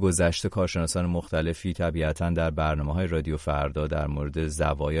روزهای گذشته. کارشناسان مختلفی طبیعتاً در برنامه‌های رادیو فردا در مورد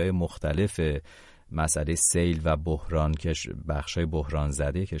زوایای مختلف مسئله سیل و بحران بخشای بحران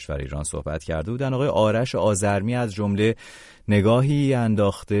زده کشور ایران صحبت کرده بودن. آقای آرش آذرمی از جمله نگاهی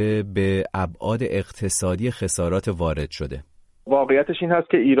انداخته به ابعاد اقتصادی خسارات وارد شده. واقعیتش این هست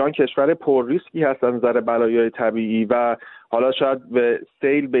که ایران کشور پر ریسکی هست از نظر بلایای طبیعی و حالا شاید به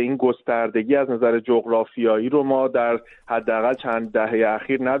سیل به این گستردگی از نظر جغرافیایی رو ما در حداقل چند دهه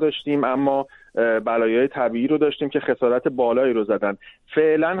اخیر نداشتیم، اما بلایای طبیعی رو داشتیم که خسارت بالایی رو زدن.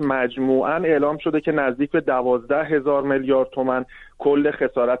 فعلا مجموعاً اعلام شده که نزدیک به 12,000 میلیارد تومان کل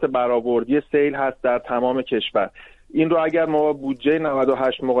خسارت برآوردی سیل هست در تمام کشور. این رو اگر ما بودجه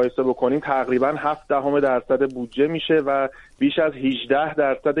 98 مقایسه بکنیم تقریباً 0.7% بودجه میشه و بیش از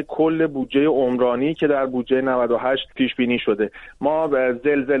 18% کل بودجه عمرانی که در بودجه 98 پیش بینی شده. ما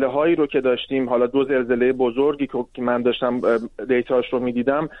زلزله هایی رو که داشتیم، حالا 2 زلزله بزرگی که من داشتم دیتاش رو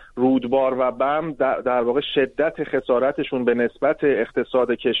میدیدم، رودبار و بم، در واقع شدت خسارتشون به نسبت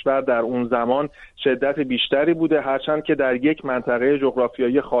اقتصاد کشور در اون زمان شدت بیشتری بوده، هرچند که در یک منطقه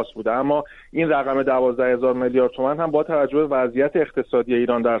جغرافیایی خاص بوده. اما این رقم 12,000 میلیارد تومان هم با توجه به وضعیت اقتصادی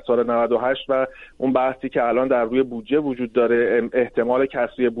ایران در سال 98 و اون بحثی که الان در روی بودجه وجود داره، احتمال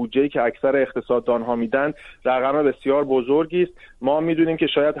کسری بودجه‌ای که اکثر اقتصاددان‌ها میدن، رقم بسیار بزرگی است. ما میدونیم که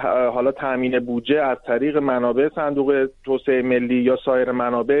شاید حالا تامین بودجه از طریق منابع صندوق توسعه ملی یا سایر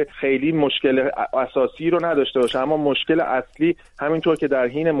منابع خیلی مشکل اساسی رو نداشته باشه، اما مشکل اصلی همینطور که در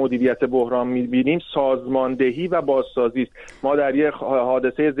حین مدیریت بحران می‌بینیم سازماندهی و بازسازی است. ما در یک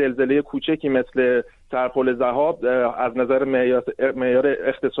حادثه زلزله کوچکی مثل سرپل ذهاب از نظر معیار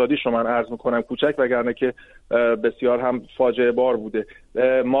اقتصادی شما عرض میکنم کوچک، وگرنه که بسیار هم فاجعه بار بوده.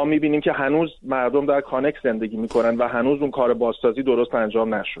 ما میبینیم که هنوز مردم در کانک زندگی میکنن و هنوز اون کار بازسازی درست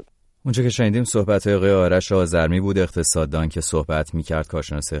انجام نشد. اونچه که شنیدیم صحبت آقای آرش آذرمی بود، اقتصاددان که صحبت میکرد،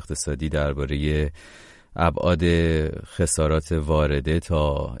 کارشناس اقتصادی، درباره ابعاد خسارات وارده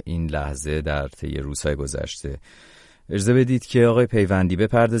تا این لحظه در طی روزهای گذشته. اجازه بدید که آقای پیوندی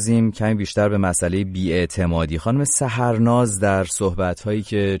بپردازیم کمی بیشتر به مسئله بی‌اعتمادی. خانم سحرناز در صحبت‌هایی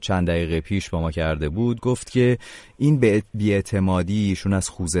که چند دقیقه پیش با ما کرده بود گفت که این بی‌اعتمادی، ایشون از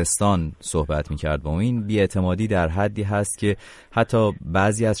خوزستان صحبت می‌کرد، با این بی‌اعتمادی در حدی هست که حتی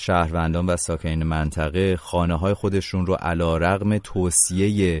بعضی از شهروندان و ساکنین منطقه خانه‌های خودشون رو علی‌رغم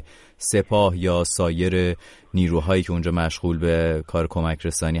توصیه سپاه یا سایر نیروهایی که اونجا مشغول به کار کمک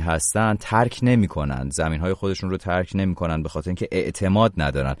رسانی هستن ترک نمی‌کنن، زمین‌های خودشون رو ترک نمی‌کنن به خاطر اینکه اعتماد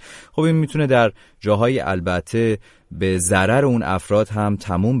ندارن. خب این میتونه در جاهای البته به ضرر اون افراد هم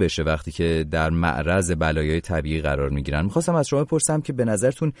تموم بشه وقتی که در معرض بلایای طبیعی قرار میگیرن. میخواستم از شما بپرسم که به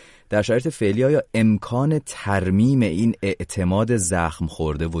نظرتون در شرایط فعلی آیا امکان ترمیم این اعتماد زخم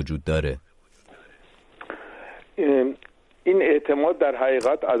خورده وجود داره؟ این اعتماد در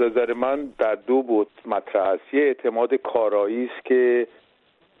حقیقت از نظر من در دو بود مطرح است. یه اعتماد کارایی است که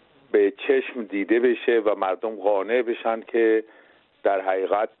به چشم دیده بشه و مردم قانع بشن که در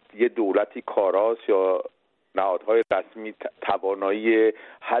حقیقت یه دولتی کاراست یا نهادهای رسمی توانایی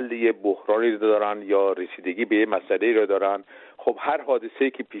حل یه بحرانی رو دارن یا رسیدگی به یه مسئله رو دارن. خب هر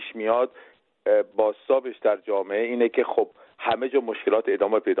حادثه‌ای که پیش میاد بازتابش در جامعه اینه که خب همه جا مشکلات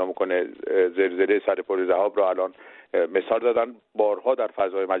ادامه پیدا میکنه. زلزله سرپل ذهاب رو الان مثال دادن، بارها در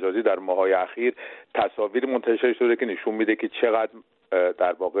فضای مجازی در ماه‌های اخیر تصاویر منتشر شده که نشون میده که چقدر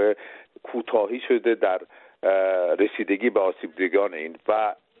در واقع کوتاهی شده در رسیدگی به آسیب دیدگان این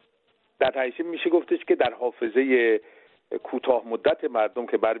و در حقیقت میشه گفتش که در حافظه کوتاه مدت مردم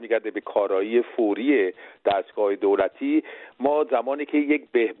که برمیگرده به کارایی فوری دستگاه دولتی، ما زمانی که یک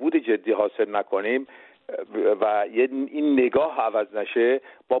بهبود جدی حاصل نکنیم و این نگاه عوض نشه،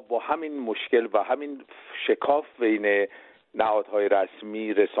 ما با همین مشکل و همین شکاف بین نهادهای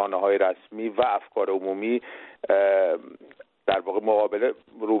رسمی، رسانه‌های رسمی و افکار عمومی در واقع مقابله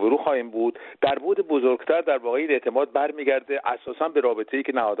روبرو خواهیم بود. در بعد بزرگتر در واقع این اعتماد برمیگرده اساساً به رابطه‌ای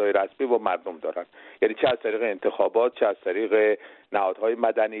که نهادهای رسمی با مردم دارن، یعنی چه از طریق انتخابات، چه از طریق نهادهای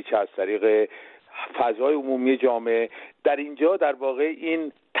مدنی، چه از طریق فضای عمومی جامعه. در اینجا در واقع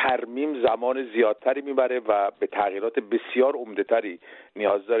این ترمیم زمان زیادتری میبره و به تغییرات بسیار عمده‌تری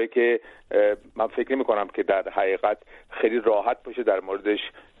نیاز داره که من فکر نمی‌کنم که در حقیقت خیلی راحت باشه در موردش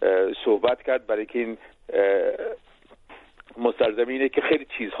صحبت کرد، برای که این مستلزمینه که خیلی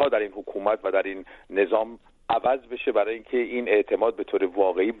چیزها در این حکومت و در این نظام عوض بشه برای اینکه این اعتماد به طور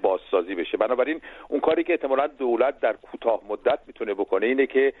واقعی بازسازی بشه. بنابراین اون کاری که احتمالاً دولت در کوتاه مدت میتونه بکنه اینه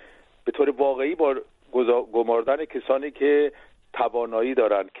که به طور واقعی با گماردن کسانی که توانایی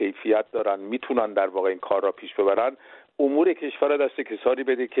دارن، کیفیت دارن، میتونن در واقع این کار را پیش ببرن، امور کشور دست کسانی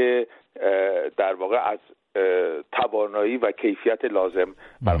بده که در واقع از توانایی و کیفیت لازم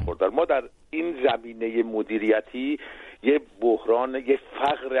برخوردار. ما در این زمینه مدیریتی یه بحران، یه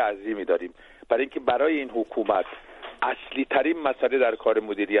فقر عظیمی داریم، برای اینکه برای این حکومت اصلی ترین مسئله در کار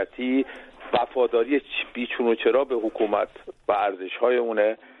مدیریتی وفاداری بیچون و چرا به حکومت و ارزش‌های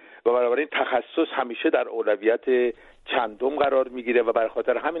اونه و بنابراین تخصص همیشه در اولویت چندم قرار میگیره و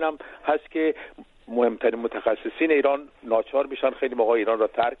برخاطر همین هم هست که مهمترین متخصصین ایران ناچار میشن خیلی موقع ایران را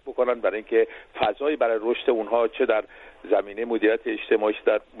ترک بکنن برای اینکه فضایی برای رشد اونها چه در زمینه مدیریت اجتماعی چه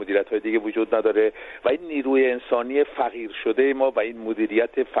در مدیریت‌های دیگه وجود نداره و این نیروی انسانی فقیر شده ما و این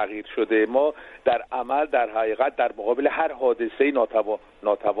مدیریت فقیر شده ما در عمل در حقیقت در مقابل هر حادثه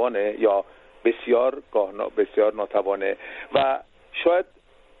ناتوانه یا بسیار ناتوانه و شاید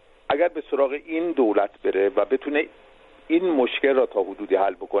اگر به سراغ این دولت بره و بتونه این مشکل را تا حدودی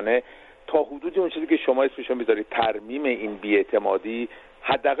حل بکنه، تا حدودی اون چیزی که شما اسمشو میذارید ترمیم این بی‌اعتمادی،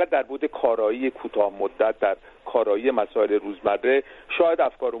 حداقل در بعد کارایی کوتاه مدت در کارایی مسائل روزمره، شاید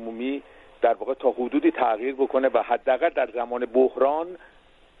افکار عمومی در واقع تا حدودی تغییر بکنه و حداقل در زمان بحران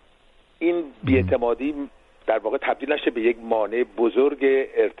این بی‌اعتمادی در واقع تبدیل نشه به یک مانع بزرگ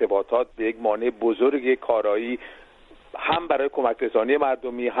ارتباطات، به یک مانع بزرگ کارایی، هم برای کمک رسانی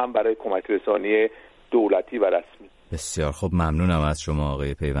مردمی هم برای کمک رسانی دولتی و رسمی. بسیار خب، ممنونم از شما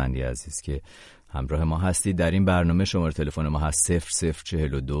آقای پیوندی عزیز که همراه ما هستید. در این برنامه شماره تلفن ما هست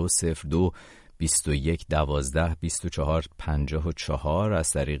 0042 02 21 12 24 54.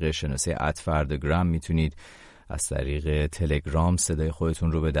 از طریق شناسه @فرداگرام میتونید از طریق تلگرام صدای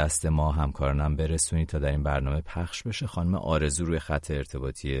خودتون رو به دست ما همکارانم برسونید تا در این برنامه پخش بشه. خانم آرزو روی خط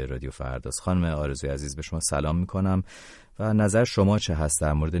ارتباطی رادیو فرداست. خانم آرزوی عزیز، به شما سلام میکنم و نظر شما چه هست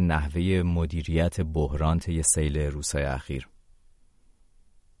در مورد نحوه مدیریت بحران طی سیل روزهای اخیر؟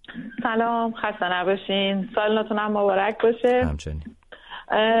 سلام، خسته نباشین، سال نوتون هم مبارک باشه. همچنین.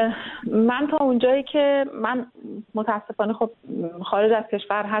 من تا اونجایی که من متاسفانه خب خارج از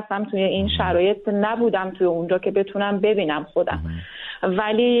کشور هستم، توی این شرایط نبودم توی اونجا که بتونم ببینم خودم،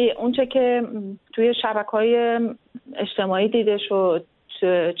 ولی اونچه که توی شبکه‌های اجتماعی دیده شد،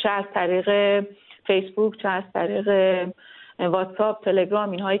 چه از طریق فیسبوک چه از طریق واتساپ،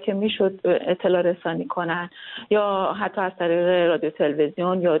 تلگرام، اینهایی که میشد اطلاع رسانی کنن یا حتی از طریق رادیو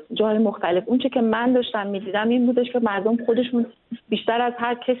تلویزیون یا جای مختلف، اون چه که من داشتم میدیدم این بودش که مردم خودشون بیشتر از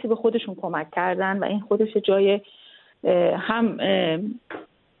هر کسی به خودشون کمک کردن و این خودش جای هم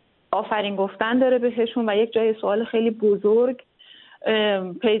آفرین گفتن داره بهشون و یک جای سوال خیلی بزرگ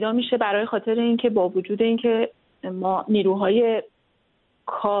پیدا میشه برای خاطر اینکه با وجود اینکه ما نیروهای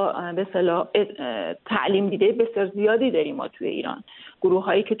به اصطلاح تعلیم دیده بسیار زیادی داریم ما توی ایران، گروه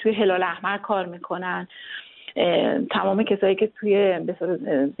هایی که توی هلال احمر کار میکنن، تمام کسایی که توی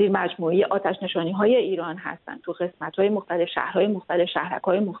زیر مجموعه آتش نشانی های ایران هستن تو قسمت های مختلف، شهرهای مختلف، شهرک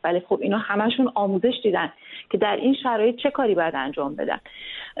های مختلف، خب اینا همشون آموزش دیدن که در این شرایط چه کاری باید انجام بدن،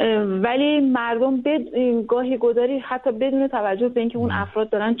 ولی مردم گاهی گداری حتی بدون توجه به اینکه اون افراد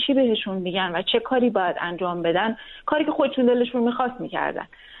دارن چی بهشون میگن و چه کاری باید انجام بدن، کاری که خودشون دلشون میخواست میکردن.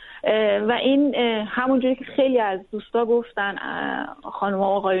 و این همونجوری که خیلی از دوستا گفتن، خانم و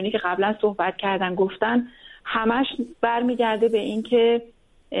آقایونی که قبلا صحبت کردن گفتن، همش برمیگرده به این که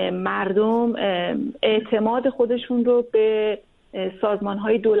مردم اعتماد خودشون رو به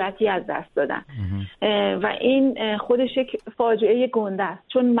سازمان‌های دولتی از دست دادن و این خودش یک فاجعه گنده است،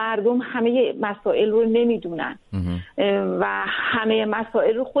 چون مردم همه مسائل رو نمیدونن و همه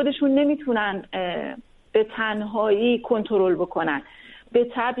مسائل رو خودشون نمیتونن به تنهایی کنترل بکنن. به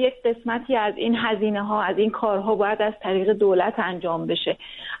طبع یک قسمتی از این هزینه ها، از این کارها باید از طریق دولت انجام بشه،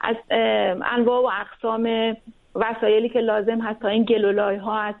 از انواع و اقسام وسایلی که لازم هست تا این گلولای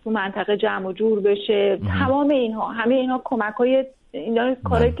ها از تو منطقه جمع و جور بشه، تمام اینها، همه اینها کمک های اینا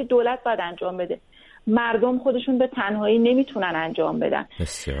کارهایی که دولت باید انجام بده، مردم خودشون به تنهایی نمیتونن انجام بدن.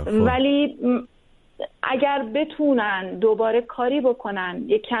 ولی اگر بتونن دوباره کاری بکنن،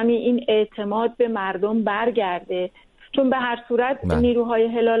 یک کمی این اعتماد به مردم برگرده، چون به هر صورت نیروهای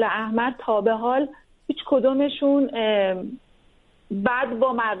هلال احمر تا به حال هیچ کدومشون بد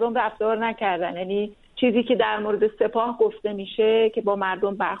با مردم رفتار نکردن. یعنی چیزی که در مورد سپاه گفته میشه که با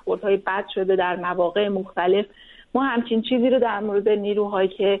مردم برخوردهای بد شده در مواقع مختلف، ما همچین چیزی رو در مورد نیروهایی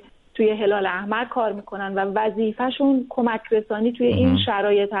که توی هلال احمر کار میکنن و وظیفه‌شون کمک رسانی توی این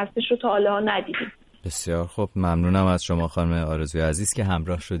شرایط هستش رو تا حالا ندیدیم. بسیار خب، ممنونم از شما خانم آرزوی عزیز که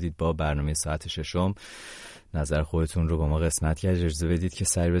همراه شدید با برنامه ساعت ششم. نظر خودتون رو با ما قسمت کرد. اجازه بدید که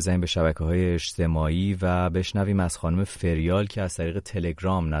سری بزنیم به شبکه‌های اجتماعی و بشنویم از خانم فریال که از طریق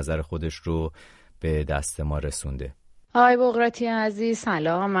تلگرام نظر خودش رو به دست ما رسونده. آقای بقراتی عزیز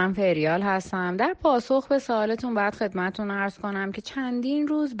سلام، من فریال هستم. در پاسخ به سوالتون بعد خدمتتون عرض کنم که چندین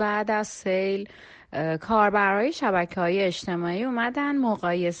روز بعد از سیل کاربرای شبکه‌های اجتماعی اومدن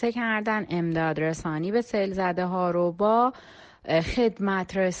مقایسه کردن امداد رسانی به سیل زده ها رو با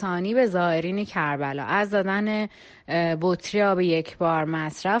خدمت رسانی به زائرین کربلا، از دادن بطری آب یک بار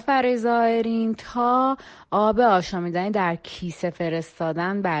مصرف برای زائرین تا آب آشامیدنی در کیسه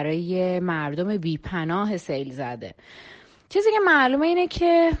فرستادن برای مردم بیپناه سیل زده. چیزی که معلومه اینه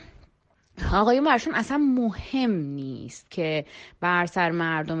که آقایون برشون اصلا مهم نیست که بر سر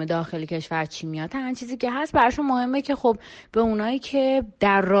مردم داخل کشور چی میاد. تنها چیزی که هست برشون مهمه که خب به اونایی که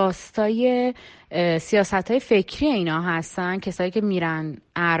در راستای سیاست‌های فکری اینا هستن، کسایی که میرن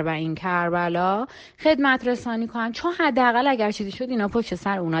اربعین کربلا، خدمت رسانی کنن، چون حداقل اگر چیزی شد اینا پشت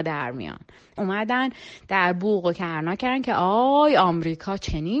سر اونا در میان. اومدن در بوق و کرنا کردن که آی آمریکا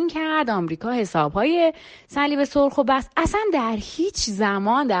چنین کرد، آمریکا حسابهای صلیب سرخ و بس. اصلا در هیچ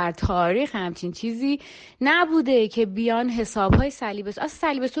زمان در تاریخ همچین چیزی نبوده که بیان حسابهای صلیب سرخ. اصلا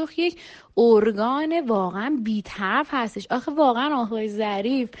صلیب سرخ یک ارگان واقعا بی‌طرف هستش. آخه واقعا آقای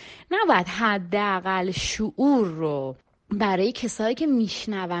ظریف نباید حداقل شعور رو برای کسایی که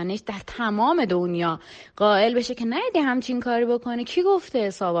میشنونش در تمام دنیا قائل بشه که نیدی همچین کاری بکنه. کی گفته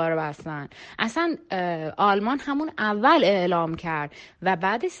حسابا رو بستن؟ اصلا آلمان همون اول اعلام کرد و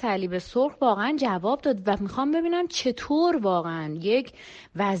بعد صلیب سرخ واقعا جواب داد و میخوام ببینم چطور واقعا یک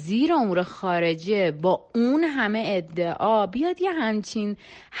وزیر امور خارجه با اون همه ادعا بیاد یه همچین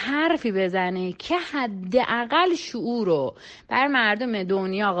حرفی بزنه که حداقل شعور رو بر مردم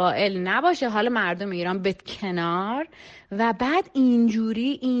دنیا قائل نباشه، حالا مردم ایران به کنار، و بعد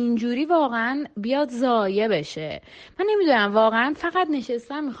اینجوری واقعا بیاد ضایع بشه. من نمیدونم، واقعا فقط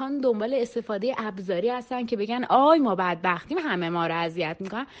نشستن میخوان دنبال استفاده ابزاری هستن که بگن آی ما بدبختیم، همه ما رو اذیت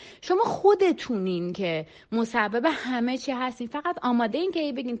میکنن. شما خودتونین که مسبب همه چی هستین، فقط آماده این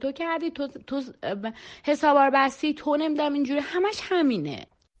که بگین تو کردی، تو حسابا رو بستی، تو نمیدونم اینجوری، همش همینه.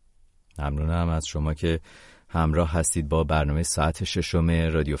 ممنونم از شما که همراه هستید با برنامه ساعت ششم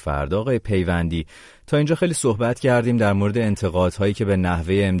رادیو فردا. آقای پیوندی، تا اینجا خیلی صحبت کردیم در مورد انتقادهایی که به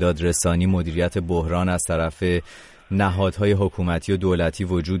نحوه امداد رسانی، مدیریت بحران از طرف نهادهای حکومتی و دولتی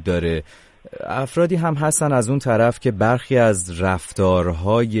وجود داره. افرادی هم هستن از اون طرف که برخی از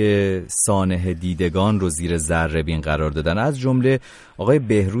رفتارهای سانح دیدگان رو زیر ذره‌بین قرار دادن، از جمله آقای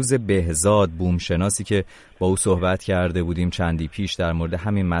بهروز بهزاد، بومشناسی که با او صحبت کرده بودیم چندی پیش در مورد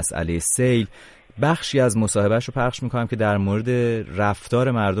همین مسئله سیل. بخشی از مصاحبهش رو پخش میکنم که در مورد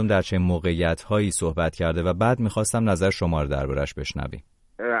رفتار مردم در چه موقعیت‌هایی صحبت کرده و بعد میخواستم نظر شما رو دربارش بشنویم.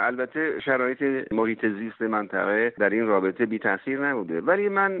 البته شرایط محیط زیست منطقه در این رابطه بی تاثیر نبوده، ولی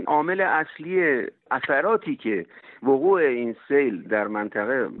من عامل اصلی اثراتی که وقوع این سیل در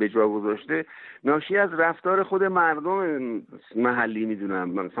منطقه به جا گذاشته ناشی از رفتار خود مردم محلی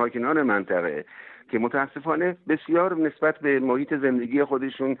میدونم، ساکنان منطقه، که متاسفانه بسیار نسبت به محیط زندگی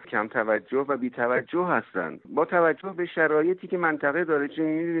خودشون کم توجه و بی توجه هستند. با توجه به شرایطی که منطقه داره، چون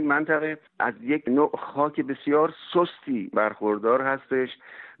می‌بینید منطقه از یک نوع خاک بسیار سستی برخوردار هستش،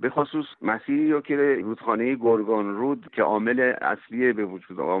 به خصوص مسیری رو که رودخانه گرگان رود که عامل اصلی به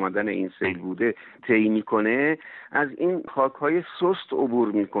وجود آمدن این سیل بوده طی میکنه، از این خاک‌های سست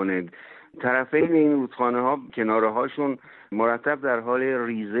عبور میکنه. طرفین این رودخانه ها کناره هاشون مرتب در حال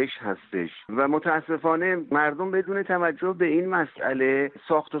ریزش هستش و متاسفانه مردم بدون توجه به این مسئله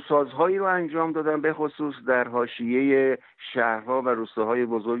ساخت و سازهایی رو انجام دادن، به خصوص در حاشیه شهرها و روستاهای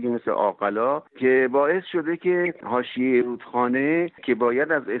بزرگی مثل آقلا، که باعث شده که حاشیه رودخانه که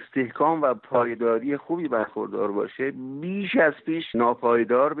باید از استحکام و پایداری خوبی برخوردار باشه بیش از پیش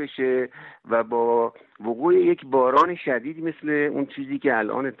ناپایدار بشه و با وقوع یک باران شدید مثل اون چیزی که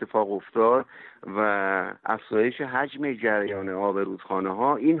الان اتفاق افتاد و افزایش حجم جریان آب رودخانه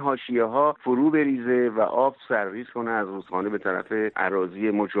ها، این حاشیه ها فرو بریزه و آب سرریز کنه از رودخانه به طرف اراضی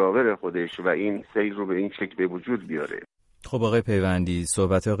مجاور خودش و این سیل رو به این شکل به وجود بیاره. خب آقای پیوندی،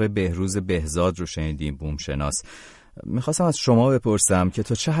 صحبت آقای بهروز بهزاد رو شنیدیم، بومشناس. میخواستم از شما بپرسم که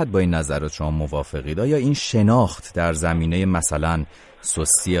تا چه حد با این نظرات شما موافقید؟ آیا این شناخت در زمینه مثلا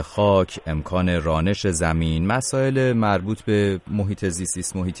سستی خاک، امکان رانش زمین، مسائل مربوط به محیط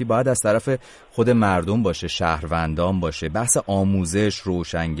زیست محیطی باید از طرف خود مردم باشه، شهروندان باشه، بحث آموزش،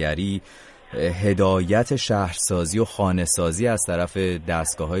 روشنگری، هدایت شهرسازی و خانه‌سازی از طرف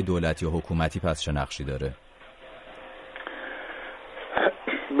دستگاه‌های دولتی و حکومتی پس چه نقشی داره؟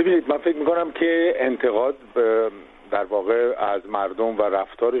 ببینید، من فکر میکنم که انتقاد در واقع از مردم و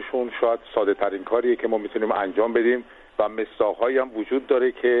رفتارشون شاید ساده ترین کاریه که ما میتونیم انجام بدیم و مصداق‌هایی هم وجود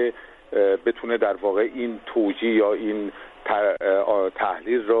داره که بتونه در واقع این توجیه یا این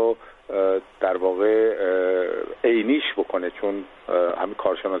تحلیل رو در واقع عینیش بکنه، چون همین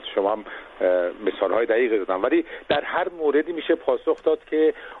کارشناس شما هم مثال‌های دقیقی دادن. ولی در هر موردی میشه پاسخ داد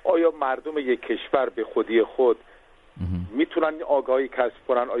که آیا مردم یک کشور به خودی خود میتونن آگاهی کسب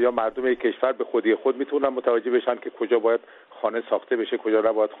کنن؟ آیا مردم یک کشور به خودی خود میتونن متوجه بشن که کجا باید خانه ساخته بشه، کجا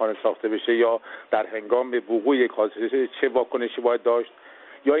نباید خانه ساخته بشه، یا در هنگام وقوع یک حادثه چه واکنشی باید داشت؟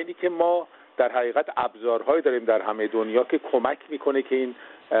 یا اینی که ما در حقیقت ابزارهایی داریم در همه دنیا که کمک میکنه که این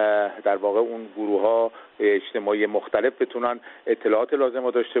در واقع اون گروه‌ها اجتماعی مختلف بتونن اطلاعات لازم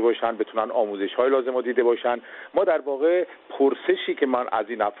رو داشته باشن، بتونن آموزش‌های لازم رو دیده باشن. ما در واقع پرسشی که من از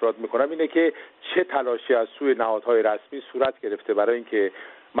این افراد میکنم اینه که چه تلاشی از سوی نهادهای رسمی صورت گرفته برای اینکه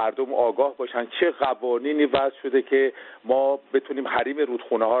مردم آگاه باشن، چه قوانینی وضع شده که ما بتونیم حریم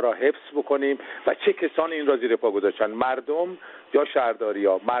رودخونه ها را حفظ بکنیم و چه کسانی این را زیر پا گذاشتن، مردم یا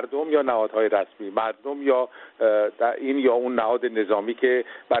شهرداری‌ها، مردم یا نهادهای رسمی، مردم یا این یا اون نهاد نظامی که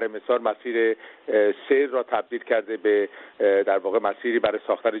برای مثال مسیر سیر را تبدیل کرده به در واقع مسیری برای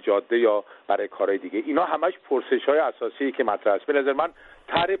ساختن جاده یا برای کارهای دیگه. اینا همش پرسش‌های اساسی که مطرح است. به نظر من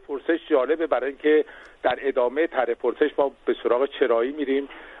طرح پرسش جالبه، برای اینکه در ادامه طرح پرسش ما به سراغ چرایی میریم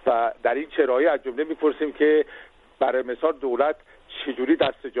و در این چرایی از جمله میپرسیم که برای مثال دولت چجوری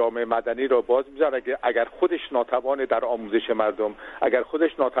دست جامعه مدنی را باز می‌ذاره اگر خودش ناتوان در آموزش مردم، اگر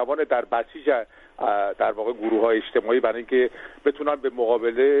خودش ناتوان در بسیج در واقع گروه‌های اجتماعی برای اینکه بتونن به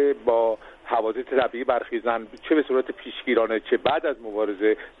مقابله با حوادث طبیعی برخیزن، چه به صورت پیشگیرانه چه بعد از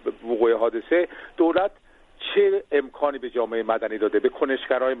مبارزه وقوع حادثه، دولت چه امکانی به جامعه مدنی داده، به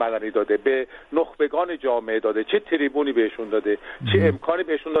کنشگرای مدنی داده، به نخبگان جامعه داده، چه تریبونی بهشون داده، چه امکانی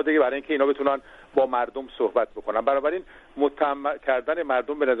بهشون داده برای اینکه اینا بتونن با مردم صحبت بکنن. بنابراین متهم کردن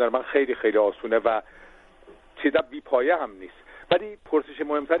مردم به نظر من خیلی خیلی آسونه و چیزا بی‌پایه هم نیست. ولی پرسش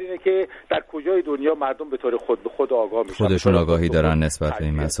مهمتر اینه که در کجای دنیا مردم به طور خود به خود آگاه میشن، خودشون آگاهی دارن نسبت به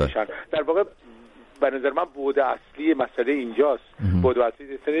این مسائل. در واقع به نظر من بعد اصلی مسئله اینجاست. بعد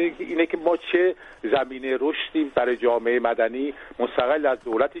اصلی اینه که ما چه زمینه رشدی برای جامعه مدنی مستقل از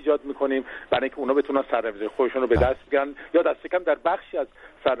دولت ایجاد میکنیم برای اینکه اونا بتونن سرنوشت خودشون رو به دست بیارن یا دست کم در بخشی از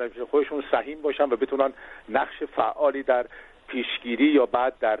سرنوشت خودشون سهیم باشن و بتونن نقش فعالی در پیشگیری یا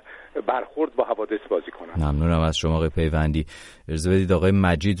بعد در برخورد با حوادث بازی کنن. ممنونم از شما آقای پیوندی. اجازه بدید آقای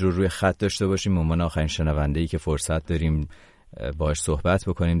مجید رو روی خط داشته باشیم، عنوان آخرین شنونده‌ای که فرصت داریم باهاش صحبت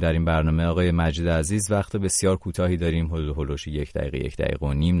بکنیم در این برنامه. آقای مجید عزیز، وقت بسیار کوتاهی داریم، هولوش 1 دقیقه 1 دقیقه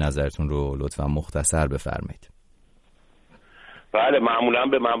و نیم. نظرتون رو لطفا مختصر بفرمایید. بله، معمولا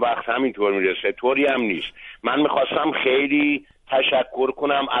به من وقت همینطور میرسه، طوری هم نیست. من میخواستم خیلی تشکر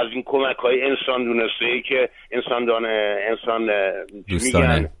کنم از این کمک‌های انسان دونسته‌ای که انسان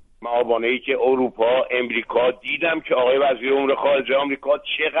میگن معاونه‌ای که اروپا، امریکا، دیدم که آقای وزیر امور خارجه آمریکا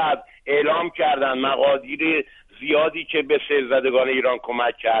چقدر اعلام کردن مقادیر زیادی که به سیل‌زدگان ایران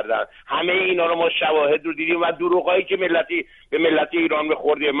کمک کردن. همه اینا رو ما شواهد رو دیدیم و دروغایی که به ملت ایران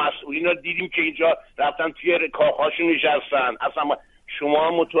بخورده، مسئولین رو دیدیم که اینجا رفتن توی کاخاشون نشستن. اصلا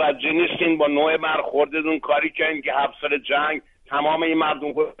شما متوجه نیستین با نوع برخوردتون کاری کردین که 7 سال جنگ تمام این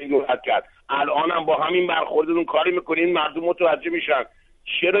مردم رو دولت کرد. الان هم با همین برخوردتون کاری میکنین، مردم متوجه میشن.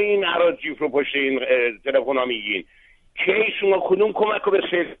 چرا این اراجیف رو پشت این تلفن‌ها میگین؟ کی شما کدوم کمک رو به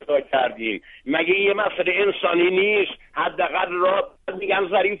سیل کردین؟ مگه یه مسئله انسانی نیست؟ حداقل راه میگن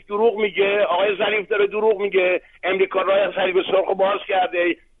ظریف دروغ میگه، آقای ظریف داره دروغ میگه. امریکا راه صلیب سرخ رو باز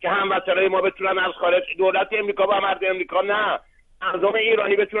کرده که هموطنای ما بتونن از خارج، دولت امریکا و مردم امریکا نه، مردم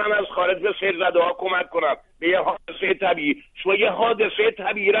ایرانی بتونن از خارج به سیل‌زده‌ها کمک کنن به یه حادثه طبیعی. شما یه حادثه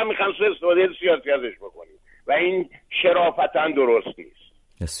طبیعی را میخوان استفاده سیاسی ازش بکنید و این شرافتاً درست نیست.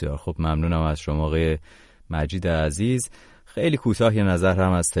 بسیار خوب، ممنونم از شما آقای مجید عزیز. خیلی کوتاه یه نظر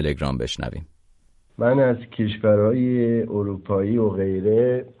هم از تلگرام بشنویم. من از کشورهای اروپایی و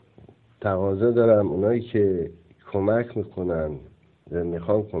غیره تقاضا دارم اونایی که کمک میکنن و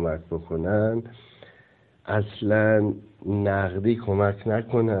میخوان کمک بکنن اصلا نقدی کمک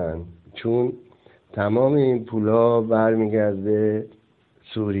نکنن، چون تمام این پولا برمیگرده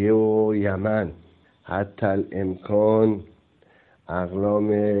سوریه و یمن. حتی الامکان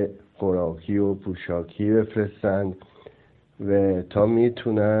اقلام خوراکی و پوشاکی بفرستند و تا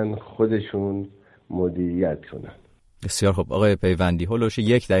میتونن خودشون مدیریت کنن. بسیار خب آقای پیوندی، هولوش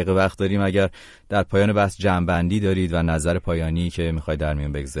 1 دقیقه وقت داریم، اگر در پایان بحث جمع‌بندی دارید و نظر پایانی که میخواید در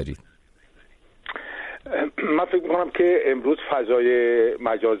میون بگذارید. من فکر میکنم که امروز فضای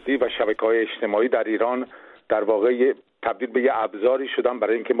مجازی و شبکه‌های اجتماعی در ایران در واقع تبدیل به یه ابزاری شدن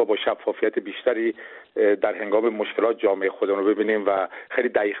برای اینکه ما با شفافیت بیشتری در هنگام مشکلات جامعه خودمون رو ببینیم و خیلی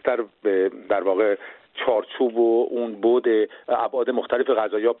دقیق‌تر در واقع چارچوب و اون بود ابعاد مختلف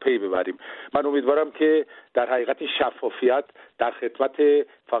قضایا پی ببریم. من امیدوارم که در حقیقت شفافیت در خدمت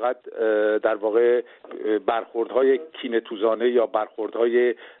فقط در واقع برخوردهای کینه‌توزانه یا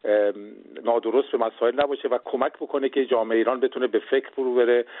برخوردهای نادرست به مسائل نباشه و کمک بکنه که جامعه ایران بتونه به فکر فرو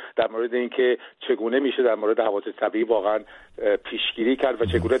بره در مورد اینکه چگونه میشه در مورد حوادث طبیعی واقعا پیشگیری کرد و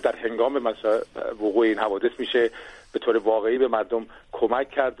چگونه در هنگام وقوع این حوادث میشه به طور واقعی به مردم کمک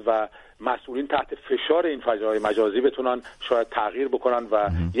کرد و مسئولین تحت فشار این فضای مجازی بتونن شاید تغییر بکنن و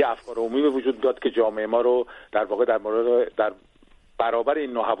یه افکار عمومی به وجود داد که جامعه ما رو در واقع در برابر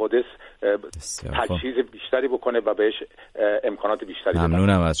این نوع حوادث تجهیز بیشتری بکنه و بهش امکانات بیشتری بده.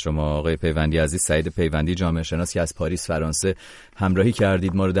 ممنونم از شما آقای پیوندی عزیز. سعید پیوندی، جامعه شناس که از پاریس فرانسه همراهی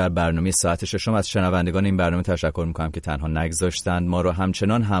کردید ما رو در برنامه ساعت 6. از شنوندگان این برنامه تشکر میکنم که تنها نگذاشتند ما رو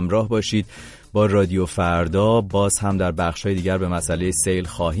همچنان همراه باشید با رادیو فردا. باز هم در بخش‌های دیگر به مسئله سیل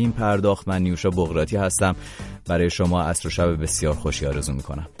خواهیم پرداخت. من نیوشا بغراتی هستم. برای شما عصر و شب بسیار خوشی آرزو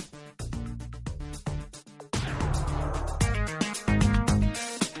میکنم.